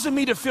causing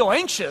me to feel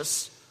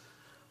anxious.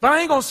 But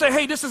I ain't going to say,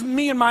 hey, this is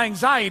me and my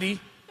anxiety.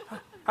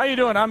 How you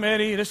doing? I'm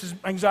Eddie. This is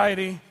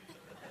anxiety.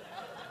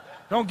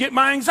 Don't get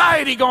my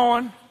anxiety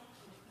going.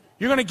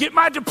 You're going to get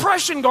my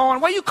depression going.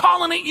 What are you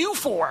calling it you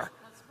for?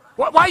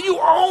 Why are you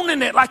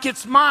owning it like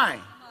it's mine?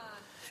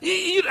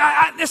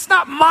 It's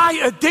not my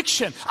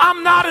addiction.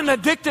 I'm not an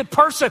addicted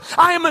person.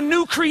 I am a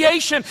new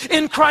creation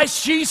in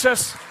Christ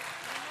Jesus.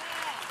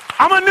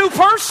 I'm a new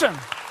person.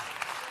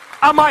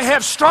 I might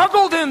have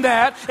struggled in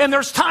that, and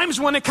there's times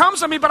when it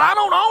comes to me, but I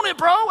don't own it,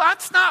 bro.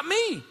 That's not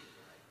me.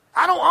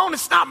 I don't own it.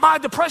 It's not my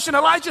depression.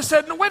 Elijah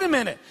said, no, wait a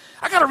minute.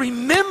 I got to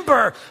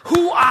remember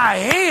who I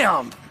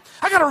am.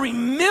 I got to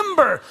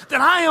remember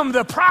that I am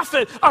the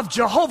prophet of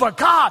Jehovah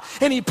God.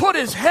 And he put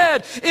his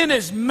head in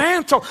his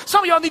mantle.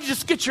 Some of y'all need to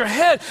just get your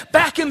head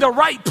back in the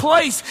right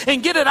place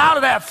and get it out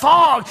of that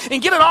fog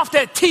and get it off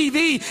that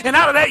TV and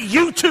out of that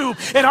YouTube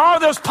and all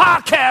those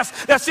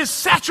podcasts that's just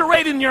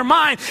saturating your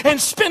mind and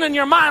spinning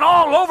your mind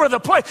all over the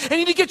place. And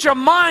you need to get your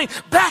mind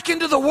back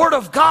into the Word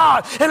of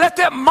God and let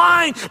that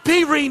mind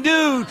be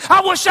renewed.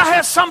 I wish I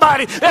had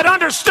somebody that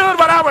understood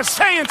what I was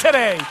saying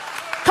today.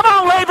 Come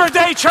on, Labor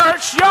Day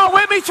Church. Y'all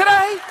with me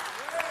today?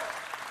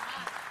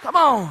 Come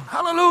on.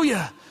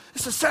 Hallelujah.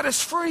 This will set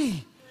us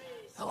free.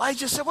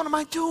 Elijah said, what am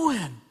I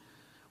doing?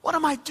 What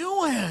am I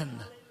doing?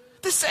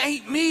 This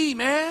ain't me,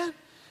 man.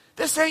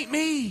 This ain't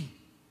me.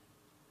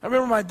 I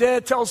remember my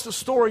dad tells the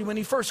story when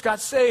he first got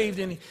saved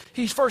and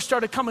he first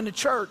started coming to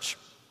church.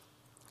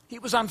 He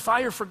was on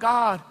fire for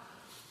God.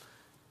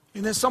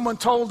 And then someone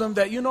told him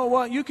that, you know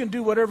what? You can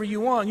do whatever you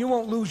want. You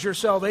won't lose your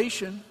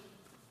salvation.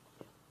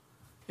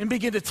 And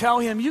begin to tell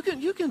him, you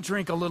can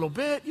drink a little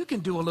bit. You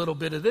can do a little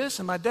bit of this.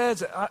 And my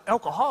dad's an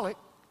alcoholic.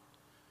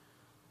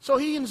 So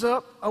he ends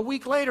up, a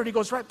week later, he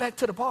goes right back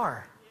to the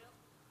bar.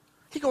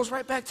 He goes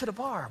right back to the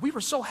bar. We were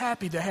so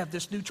happy to have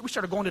this new church. We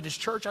started going to this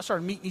church. I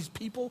started meeting these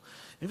people.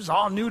 It was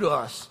all new to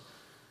us.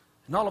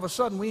 And all of a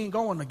sudden, we ain't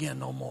going again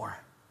no more.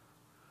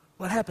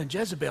 What happened?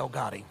 Jezebel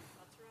got him.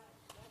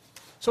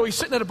 So he's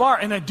sitting at a bar,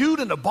 and a dude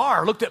in the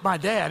bar looked at my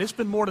dad. It's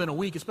been more than a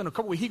week. It's been a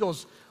couple weeks. He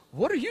goes,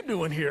 what are you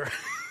doing here?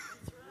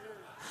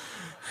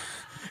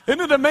 Isn't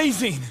it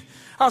amazing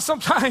how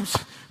sometimes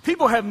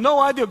people have no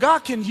idea?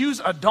 God can use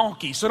a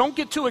donkey, so don't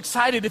get too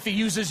excited if he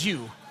uses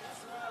you.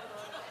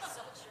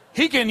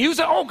 He can use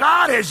it. Oh,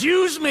 God has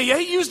used me.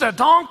 He used a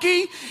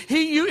donkey.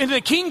 In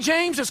the King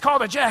James, it's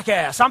called a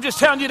jackass. I'm just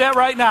telling you that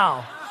right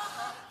now.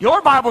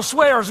 Your Bible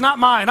swears, not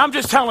mine. I'm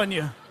just telling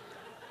you.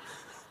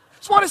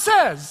 That's what it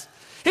says.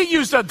 He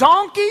used a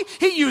donkey.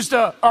 He used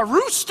a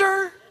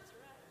rooster.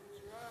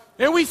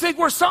 And we think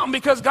we're something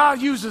because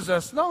God uses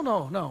us.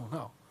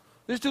 No.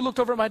 This dude looked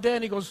over at my dad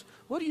and he goes,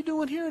 what are you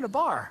doing here in the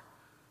bar?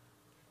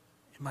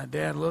 And my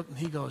dad looked and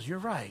he goes, you're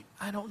right.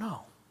 I don't know.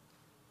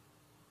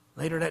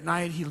 Later that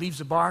night, he leaves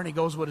the bar and he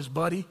goes with his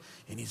buddy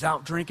and he's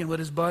out drinking with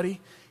his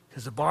buddy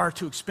because the bar is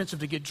too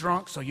expensive to get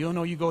drunk. So you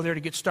know you go there to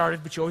get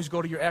started, but you always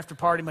go to your after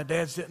party. My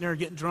dad's sitting there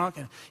getting drunk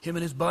and him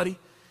and his buddy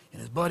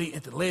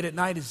late at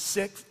night is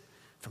sick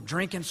from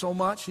drinking so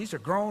much. These are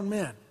grown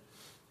men.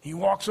 He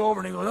walks over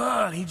and he goes,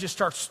 and he just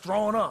starts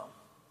throwing up.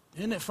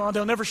 Isn't it fun?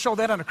 They'll never show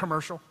that on a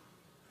commercial.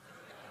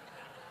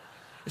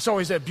 It's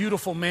always that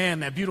beautiful man,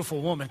 that beautiful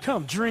woman.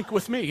 Come drink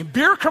with me. And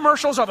beer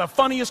commercials are the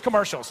funniest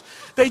commercials.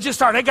 They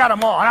got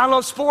them all. And I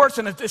love sports,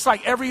 and it's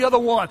like every other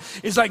one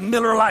is like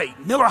Miller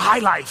Lite, Miller High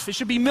Life. It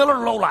should be Miller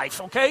Low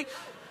Life, okay?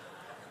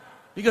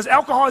 Because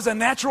alcohol is a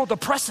natural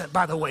depressant,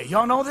 by the way.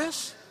 Y'all know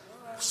this?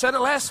 I said it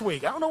last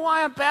week. I don't know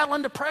why I'm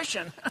battling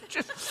depression. It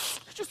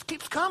just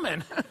keeps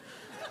coming.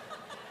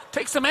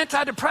 Take some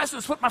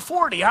antidepressants with my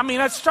 40. I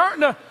mean, it's starting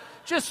to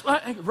just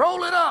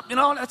roll it up. You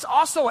know, it's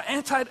also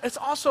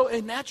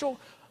a natural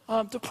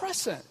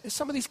depressant. It's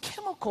some of these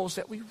chemicals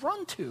that we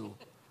run to.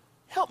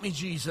 Help me,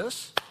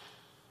 Jesus.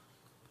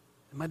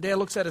 And my dad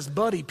looks at his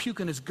buddy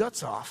puking his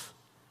guts off.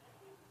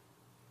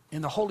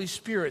 And the Holy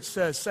Spirit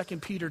says, 2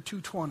 Peter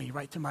 2:20,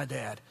 right to my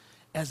dad,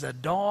 as a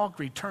dog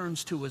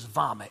returns to his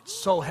vomit,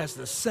 so has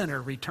the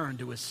sinner returned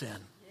to his sin.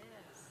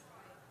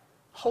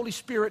 Holy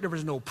Spirit, there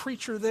was no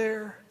preacher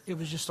there. It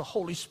was just the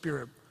Holy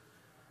Spirit.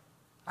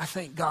 I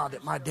thank God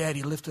that my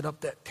daddy lifted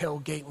up that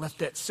tailgate and left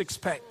that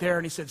six-pack there,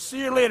 and he said,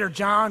 see you later,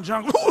 John.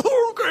 John,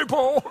 okay,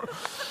 Paul.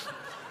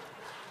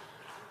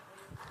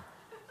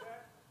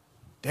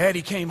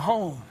 Daddy came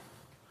home.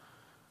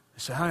 He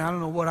said, honey, I don't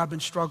know what, I've been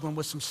struggling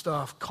with some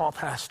stuff. Call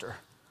Pastor.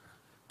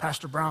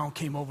 Pastor Brown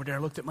came over there,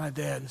 looked at my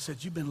dad, and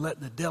said, you've been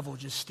letting the devil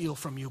just steal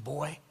from you,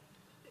 boy.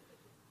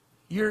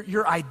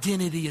 Your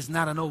identity is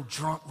not an old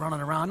drunk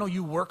running around. I know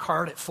you work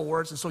hard at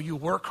Ford's, and so you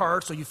work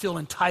hard, so you feel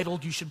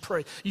entitled. You should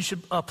pray. You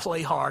should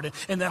play hard.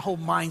 And that whole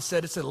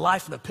mindset, it's a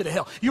life in the pit of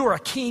hell. You are a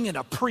king and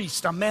a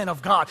priest, a man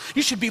of God.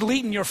 You should be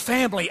leading your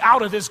family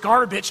out of this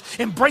garbage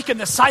and breaking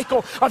the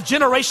cycle of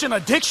generation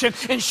addiction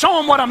and show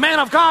them what a man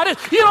of God is.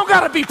 You don't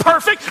got to be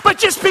perfect, but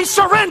just be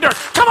surrendered.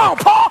 Come on,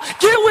 Paul,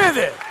 get with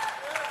it.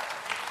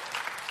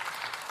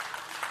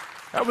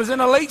 That was in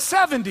the late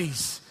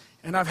 70s.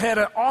 And I've had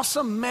an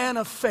awesome man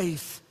of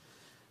faith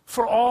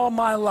for all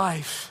my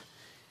life,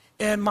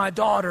 and my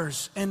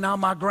daughters, and now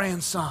my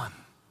grandson.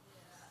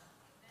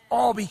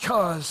 All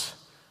because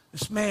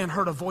this man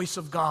heard a voice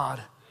of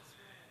God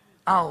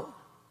out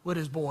with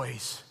his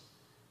boys.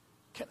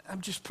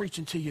 I'm just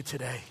preaching to you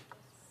today.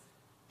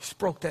 He's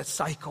broke that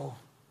cycle.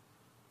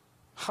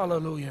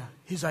 Hallelujah.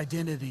 His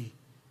identity.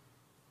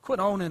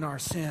 Quit owning our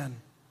sin.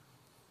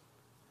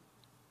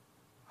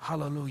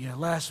 Hallelujah.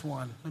 Last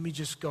one. Let me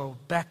just go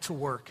back to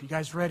work. You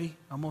guys ready?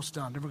 Almost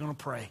done. Then we're going to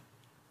pray.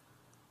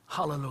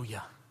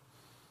 Hallelujah.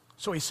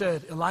 So he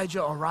said,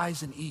 Elijah,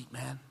 arise and eat,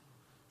 man.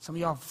 Some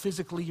of y'all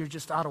physically, you're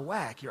just out of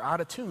whack. You're out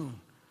of tune.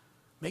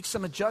 Make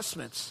some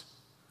adjustments.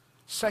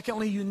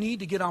 Secondly, you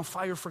need to get on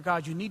fire for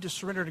God. You need to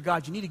surrender to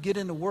God. You need to get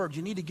in the Word.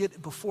 You need to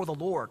get before the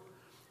Lord.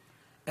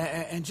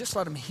 And just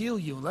let Him heal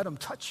you. Let Him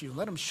touch you.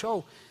 Let Him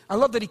show. I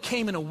love that He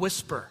came in a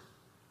whisper.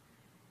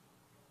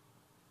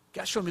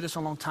 God showed me this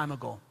a long time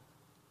ago.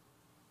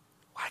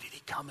 Why did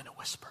He come in a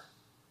whisper?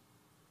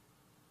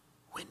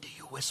 When do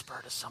you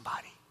whisper to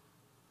somebody?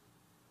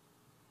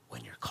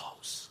 When you're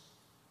close.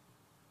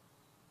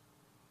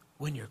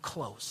 When you're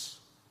close.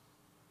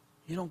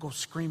 You don't go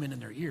screaming in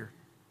their ear.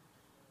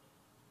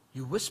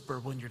 You whisper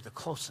when you're the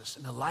closest.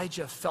 And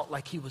Elijah felt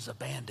like he was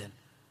abandoned.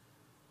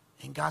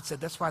 And God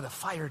said, that's why the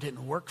fire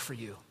didn't work for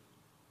you.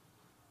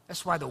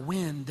 That's why the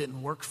wind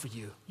didn't work for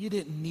you. You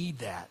didn't need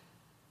that.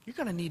 You're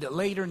going to need it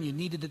later, and you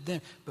needed it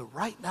then. But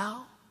right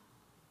now,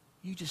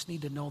 you just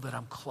need to know that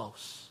I'm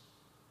close.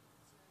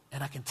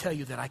 And I can tell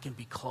you that I can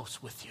be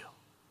close with you.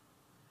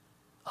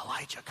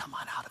 Elijah, come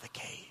on out of the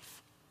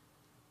cave.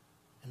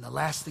 And the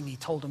last thing he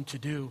told him to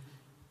do,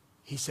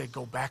 he said,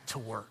 go back to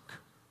work.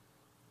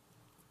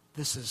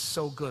 This is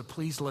so good.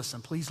 Please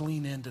listen. Please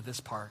lean into this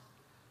part.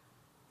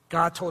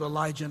 God told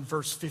Elijah in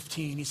verse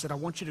 15, he said, I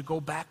want you to go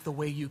back the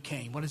way you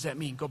came. What does that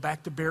mean? Go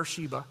back to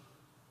Beersheba.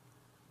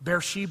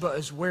 Beersheba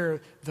is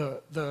where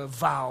the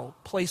vow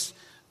place.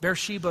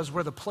 Beersheba is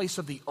where the place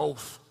of the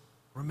oath.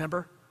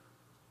 Remember?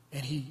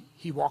 And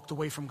he walked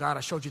away from God.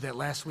 I showed you that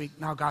last week.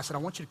 Now God said, I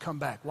want you to come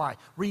back. Why?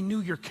 Renew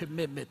your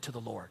commitment to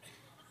the Lord.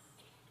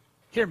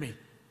 Hear me.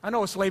 I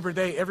know it's Labor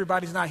Day.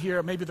 Everybody's not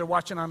here. Maybe they're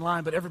watching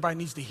online, but everybody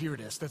needs to hear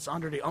this. That's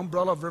under the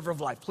umbrella of River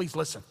of Life. Please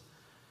listen.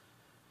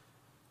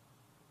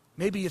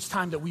 Maybe it's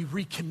time that we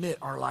recommit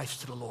our lives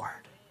to the Lord.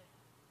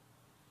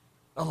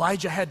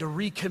 Elijah had to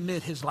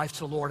recommit his life to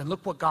the Lord. And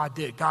look what God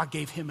did. God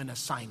gave him an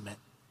assignment.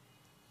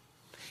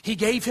 He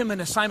gave him an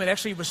assignment.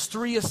 Actually, it was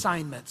 3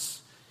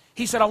 assignments.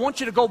 He said, I want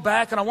you to go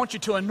back and I want you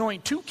to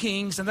anoint 2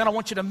 kings, and then I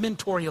want you to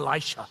mentor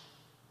Elisha.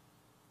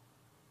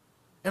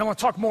 And I want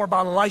to talk more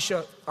about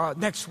Elisha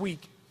next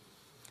week.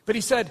 But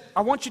he said,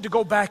 I want you to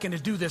go back and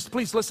to do this.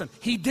 Please listen.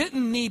 He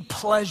didn't need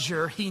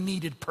pleasure. He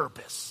needed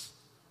purpose.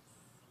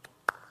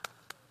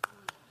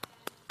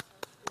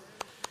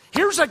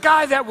 Here's a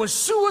guy that was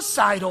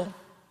suicidal.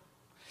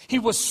 He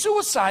was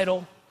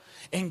suicidal,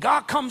 and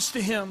God comes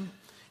to him,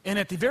 and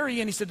at the very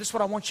end, he said, this is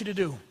what I want you to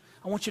do.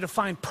 I want you to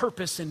find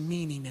purpose and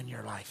meaning in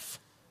your life.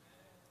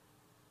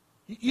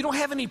 You don't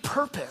have any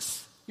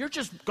purpose. You're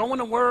just going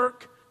to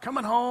work,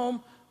 coming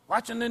home,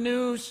 watching the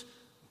news,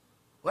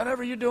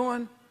 whatever you're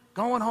doing,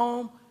 going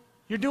home.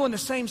 You're doing the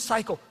same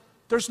cycle.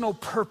 There's no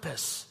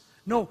purpose,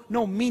 no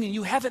meaning.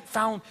 You haven't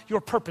found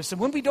your purpose.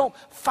 And when we don't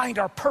find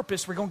our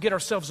purpose, we're going to get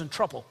ourselves in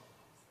trouble.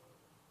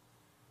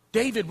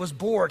 David was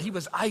bored. He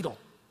was idle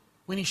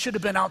when he should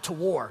have been out to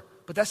war.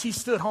 But he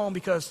stood home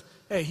because,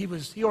 hey,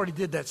 he already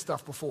did that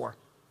stuff before.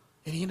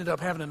 And he ended up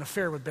having an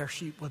affair with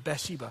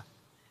Bathsheba.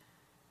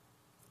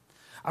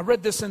 I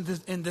read this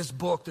in this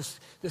book,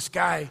 this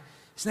guy,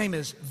 his name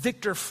is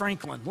Viktor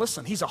Frankl.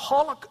 Listen, he's a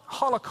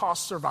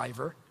Holocaust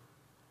survivor,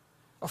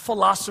 a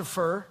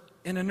philosopher,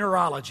 and a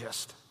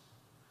neurologist.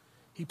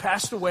 He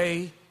passed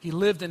away. He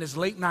lived in his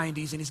late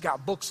 90s, and he's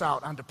got books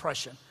out on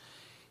depression.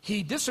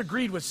 He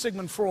disagreed with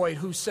Sigmund Freud,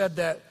 who said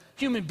that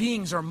human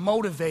beings are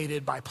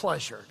motivated by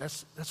pleasure.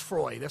 That's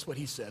Freud. That's what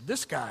he said.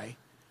 This guy,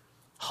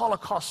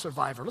 Holocaust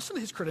survivor. Listen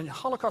to his credentials.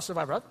 Holocaust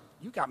survivor.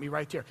 You got me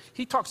right there.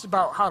 He talks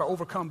about how to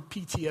overcome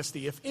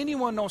PTSD. If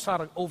anyone knows how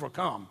to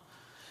overcome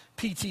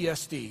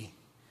PTSD,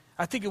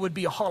 I think it would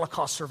be a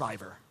Holocaust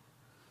survivor.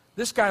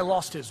 This guy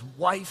lost his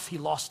wife. He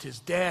lost his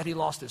dad. He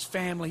lost his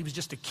family. He was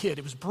just a kid.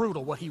 It was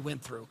brutal what he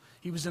went through.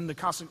 He was in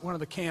one of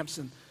the camps,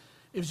 and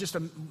it was just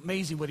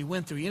amazing what he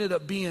went through. He ended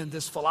up being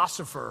this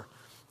philosopher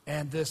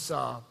and this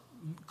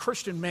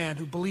Christian man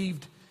who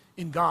believed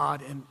in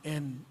God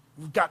and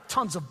got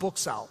tons of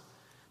books out.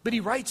 But he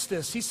writes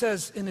this. He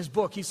says in his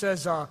book, he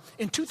says,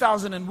 in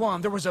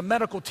 2001, there was a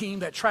medical team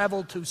that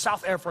traveled to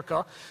South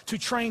Africa to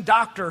train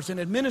doctors in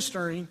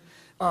administering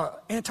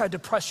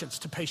antidepressants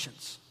to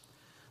patients.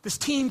 This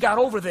team got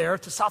over there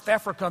to South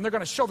Africa, and they're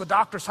going to show the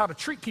doctors how to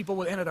treat people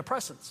with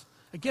antidepressants.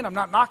 Again, I'm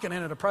not knocking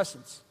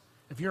antidepressants.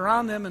 If you're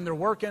on them and they're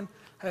working,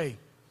 hey,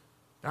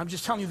 I'm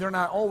just telling you they're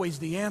not always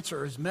the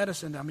answer as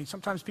medicine. I mean,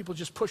 sometimes people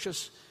just push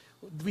us.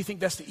 We think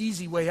that's the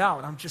easy way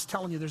out. I'm just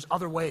telling you there's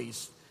other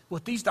ways.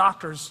 With these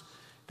doctors,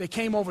 they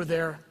came over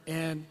there,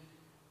 and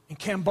in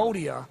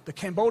Cambodia, the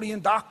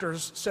Cambodian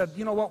doctors said,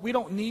 you know what, we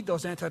don't need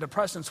those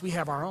antidepressants. We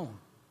have our own.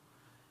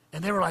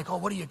 And they were like, oh,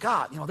 what do you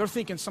got? You know, they're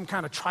thinking some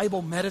kind of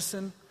tribal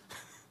medicine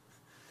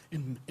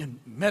in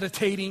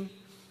meditating.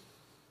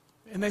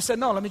 And they said,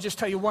 no, let me just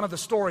tell you one of the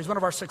stories, one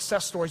of our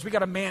success stories. We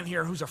got a man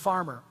here who's a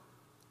farmer.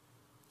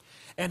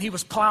 And he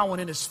was plowing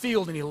in his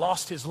field, and he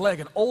lost his leg.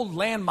 An old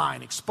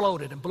landmine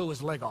exploded and blew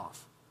his leg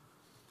off.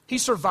 He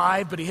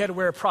survived, but he had to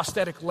wear a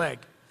prosthetic leg.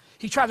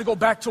 He tried to go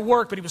back to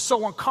work, but he was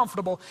so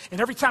uncomfortable.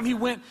 And every time he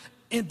went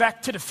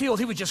back to the field,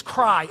 he would just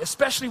cry,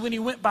 especially when he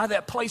went by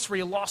that place where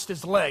he lost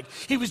his leg.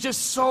 He was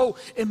just so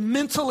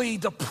mentally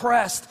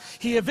depressed.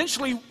 He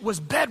eventually was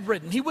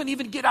bedridden. He wouldn't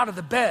even get out of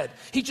the bed.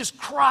 He just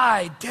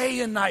cried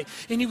day and night,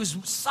 and he was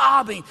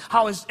sobbing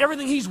how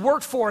everything he's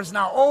worked for is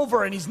now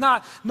over, and he's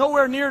not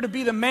nowhere near to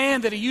be the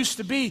man that he used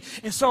to be.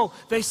 And so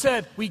they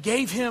said, we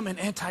gave him an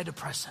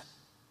antidepressant.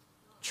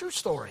 True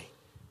story.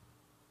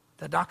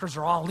 The doctors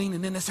are all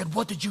leaning in. They said,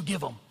 what did you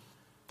give him?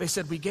 They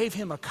said, we gave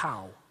him a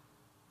cow.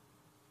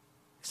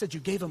 He said, you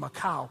gave him a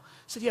cow? I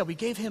said, yeah, we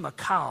gave him a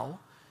cow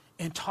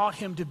and taught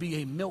him to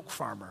be a milk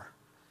farmer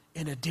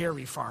and a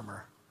dairy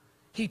farmer.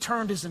 He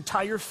turned his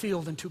entire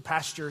field into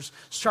pastures,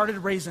 started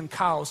raising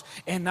cows,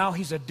 and now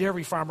he's a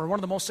dairy farmer, one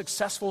of the most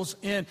successful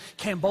in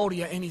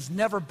Cambodia, and he's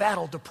never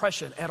battled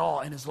depression at all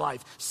in his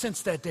life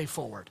since that day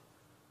forward.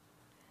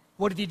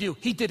 What did he do?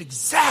 He did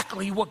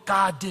exactly what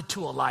God did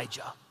to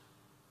Elijah.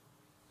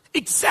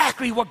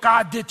 Exactly what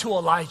God did to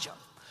Elijah.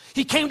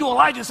 He came to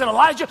Elijah and said,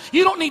 Elijah,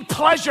 you don't need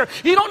pleasure.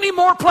 You don't need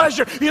more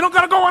pleasure. You don't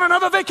got to go on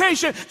another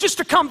vacation just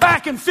to come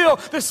back and feel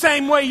the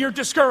same way you're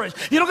discouraged.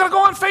 You don't got to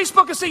go on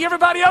Facebook and see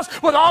everybody else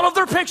with all of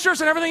their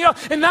pictures and everything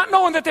else and not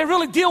knowing that they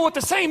really deal with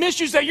the same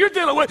issues that you're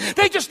dealing with.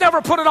 They just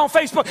never put it on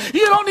Facebook.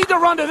 You don't need to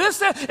run to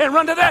this and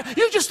run to that.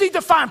 You just need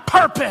to find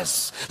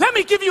purpose. Let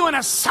me give you an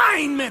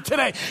assignment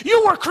today.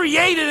 You were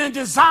created and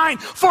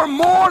designed for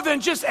more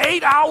than just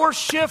 8-hour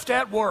shift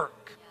at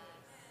work.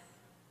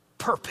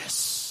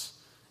 Purpose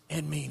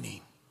and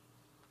meaning.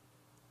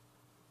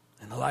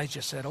 And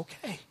Elijah said,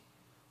 okay.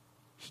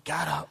 He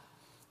got up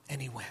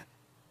and he went.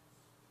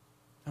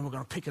 And we're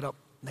going to pick it up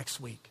next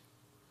week.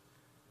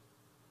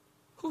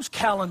 Whose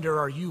calendar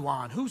are you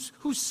on? Whose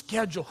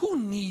schedule?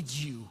 Who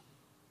needs you?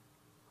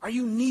 Are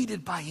you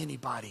needed by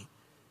anybody?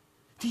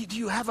 Do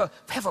you have a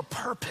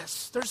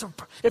purpose?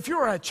 If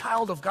you're a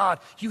child of God,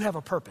 you have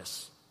a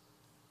purpose.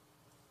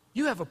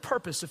 You have a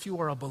purpose if you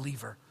are a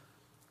believer.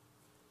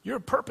 Your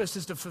purpose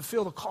is to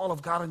fulfill the call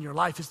of God in your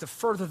life, is to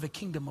further the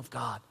kingdom of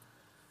God.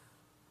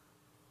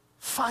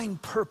 Find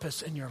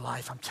purpose in your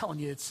life. I'm telling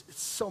you, it's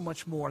so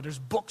much more. There's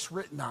books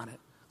written on it.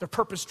 The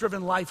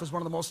Purpose-Driven Life is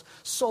one of the most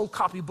sold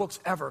copy books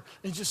ever.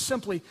 It's just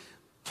simply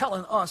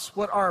telling us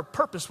what our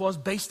purpose was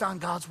based on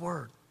God's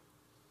word.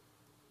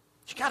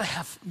 You got to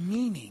have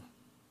meaning.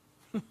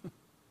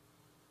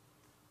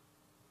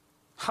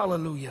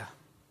 Hallelujah.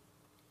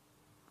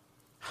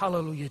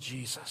 Hallelujah,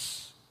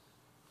 Jesus.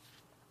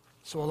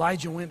 So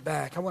Elijah went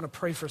back. I want to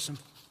pray for some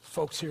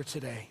folks here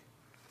today.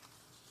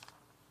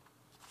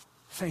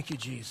 Thank you,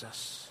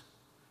 Jesus.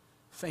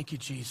 Thank you,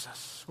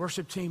 Jesus.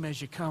 Worship team,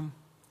 as you come,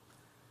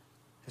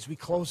 as we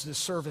close this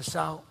service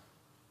out,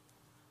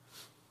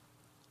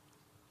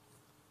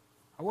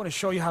 I want to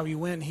show you how he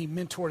went. He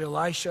mentored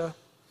Elisha.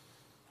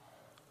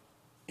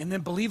 And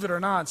then, believe it or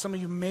not, some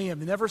of you may have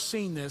never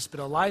seen this, but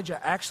Elijah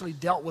actually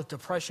dealt with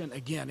depression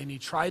again, and he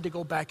tried to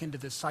go back into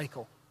this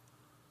cycle.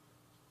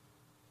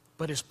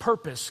 But his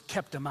purpose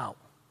kept him out.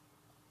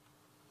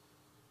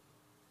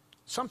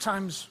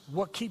 Sometimes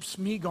what keeps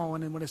me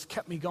going and what has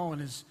kept me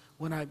going is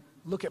when I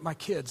look at my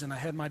kids, and I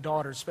had my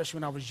daughter, especially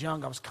when I was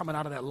young, I was coming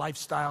out of that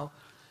lifestyle,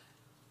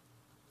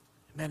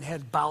 and then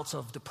had bouts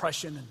of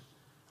depression, and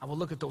I would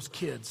look at those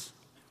kids.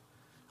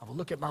 I would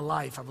look at my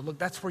life.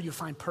 That's where you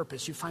find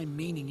purpose. You find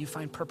meaning. You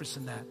find purpose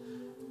in that.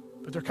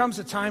 But there comes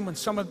a time when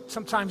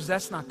sometimes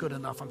that's not good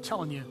enough. I'm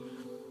telling you.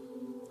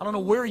 I don't know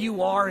where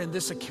you are in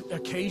this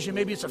occasion.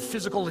 Maybe it's a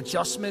physical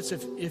adjustments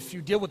if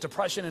you deal with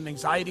depression and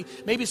anxiety.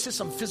 Maybe it's just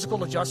some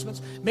physical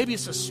adjustments. Maybe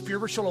it's a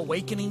spiritual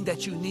awakening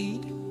that you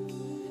need.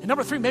 And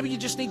number 3, maybe you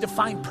just need to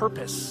find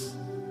purpose.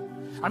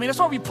 I mean, that's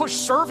why we push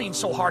serving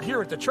so hard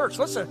here at the church.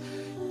 Listen,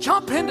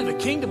 jump into the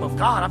kingdom of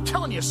God. I'm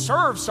telling you,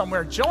 serve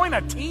somewhere. Join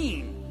a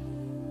team.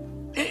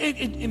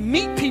 And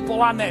meet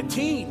people on that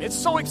team. It's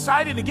so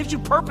exciting. It gives you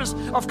purpose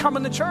of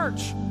coming to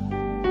church.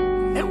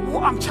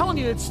 I'm telling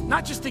you, it's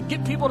not just to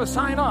get people to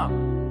sign up.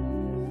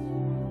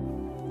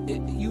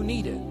 You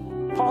need it.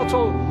 Paul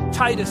told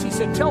Titus, he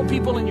said, tell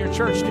people in your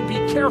church to be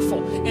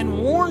careful and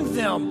warn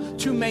them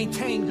to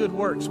maintain good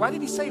works. Why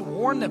did he say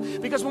warn them?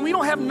 Because when we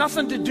don't have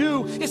nothing to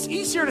do, it's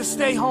easier to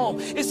stay home.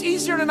 It's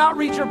easier to not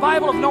read your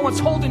Bible if no one's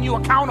holding you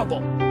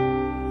accountable.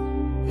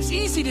 It's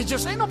easy to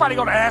just, ain't nobody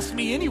going to ask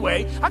me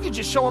anyway. I can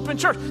just show up in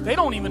church. They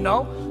don't even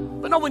know.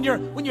 But no, when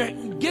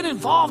you get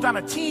involved on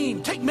a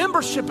team, take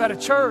membership at a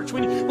church,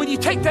 when you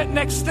take that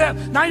next step,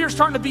 now you're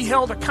starting to be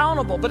held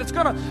accountable. But it's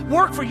going to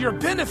work for your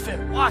benefit.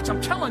 Watch,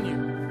 I'm telling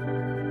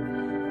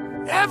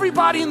you.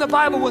 Everybody in the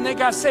Bible, when they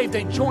got saved,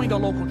 they joined a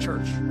local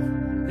church.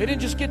 They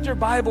didn't just get their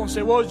Bible and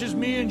say, well, it's just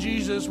me and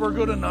Jesus. We're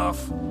good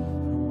enough.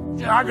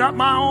 I got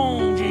my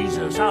own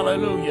Jesus.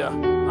 Hallelujah.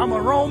 I'm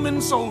a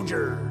Roman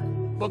soldier.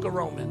 Book of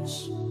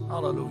Romans.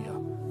 Hallelujah.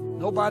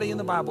 Nobody in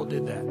the Bible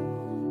did that.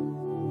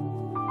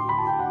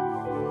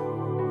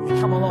 They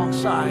come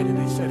alongside and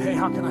they said, hey,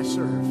 how can I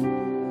serve?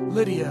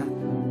 Lydia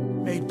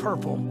made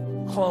purple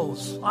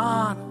clothes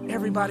on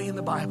everybody in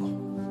the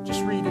Bible.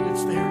 Just read it,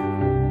 it's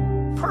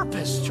there.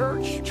 Purpose,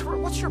 church.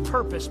 What's your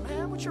purpose,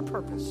 man? What's your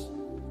purpose?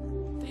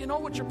 you know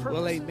what your purpose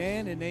is? Well,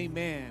 amen and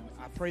amen.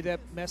 I pray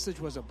that message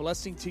was a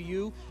blessing to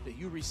you, that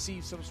you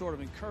received some sort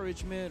of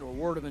encouragement or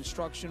word of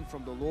instruction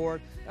from the Lord.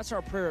 That's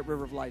our prayer at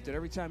River of Life, that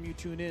every time you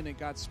tune in, that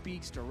God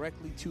speaks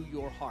directly to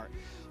your heart.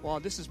 Well,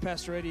 this is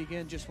Pastor Eddie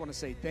again. Just want to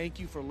say thank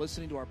you for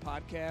listening to our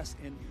podcast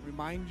and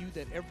remind you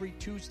that every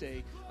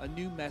Tuesday a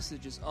new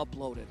message is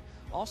uploaded.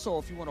 Also,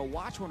 if you want to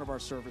watch one of our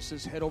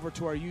services, head over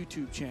to our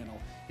YouTube channel.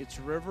 It's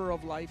River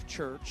of Life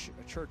Church,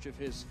 a church of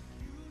His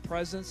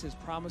presence, His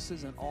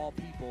promises, and all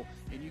people.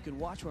 And you can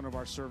watch one of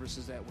our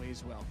services that way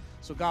as well.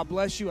 So God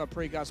bless you. I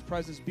pray God's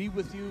presence be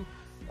with you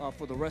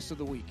for the rest of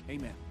the week.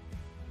 Amen.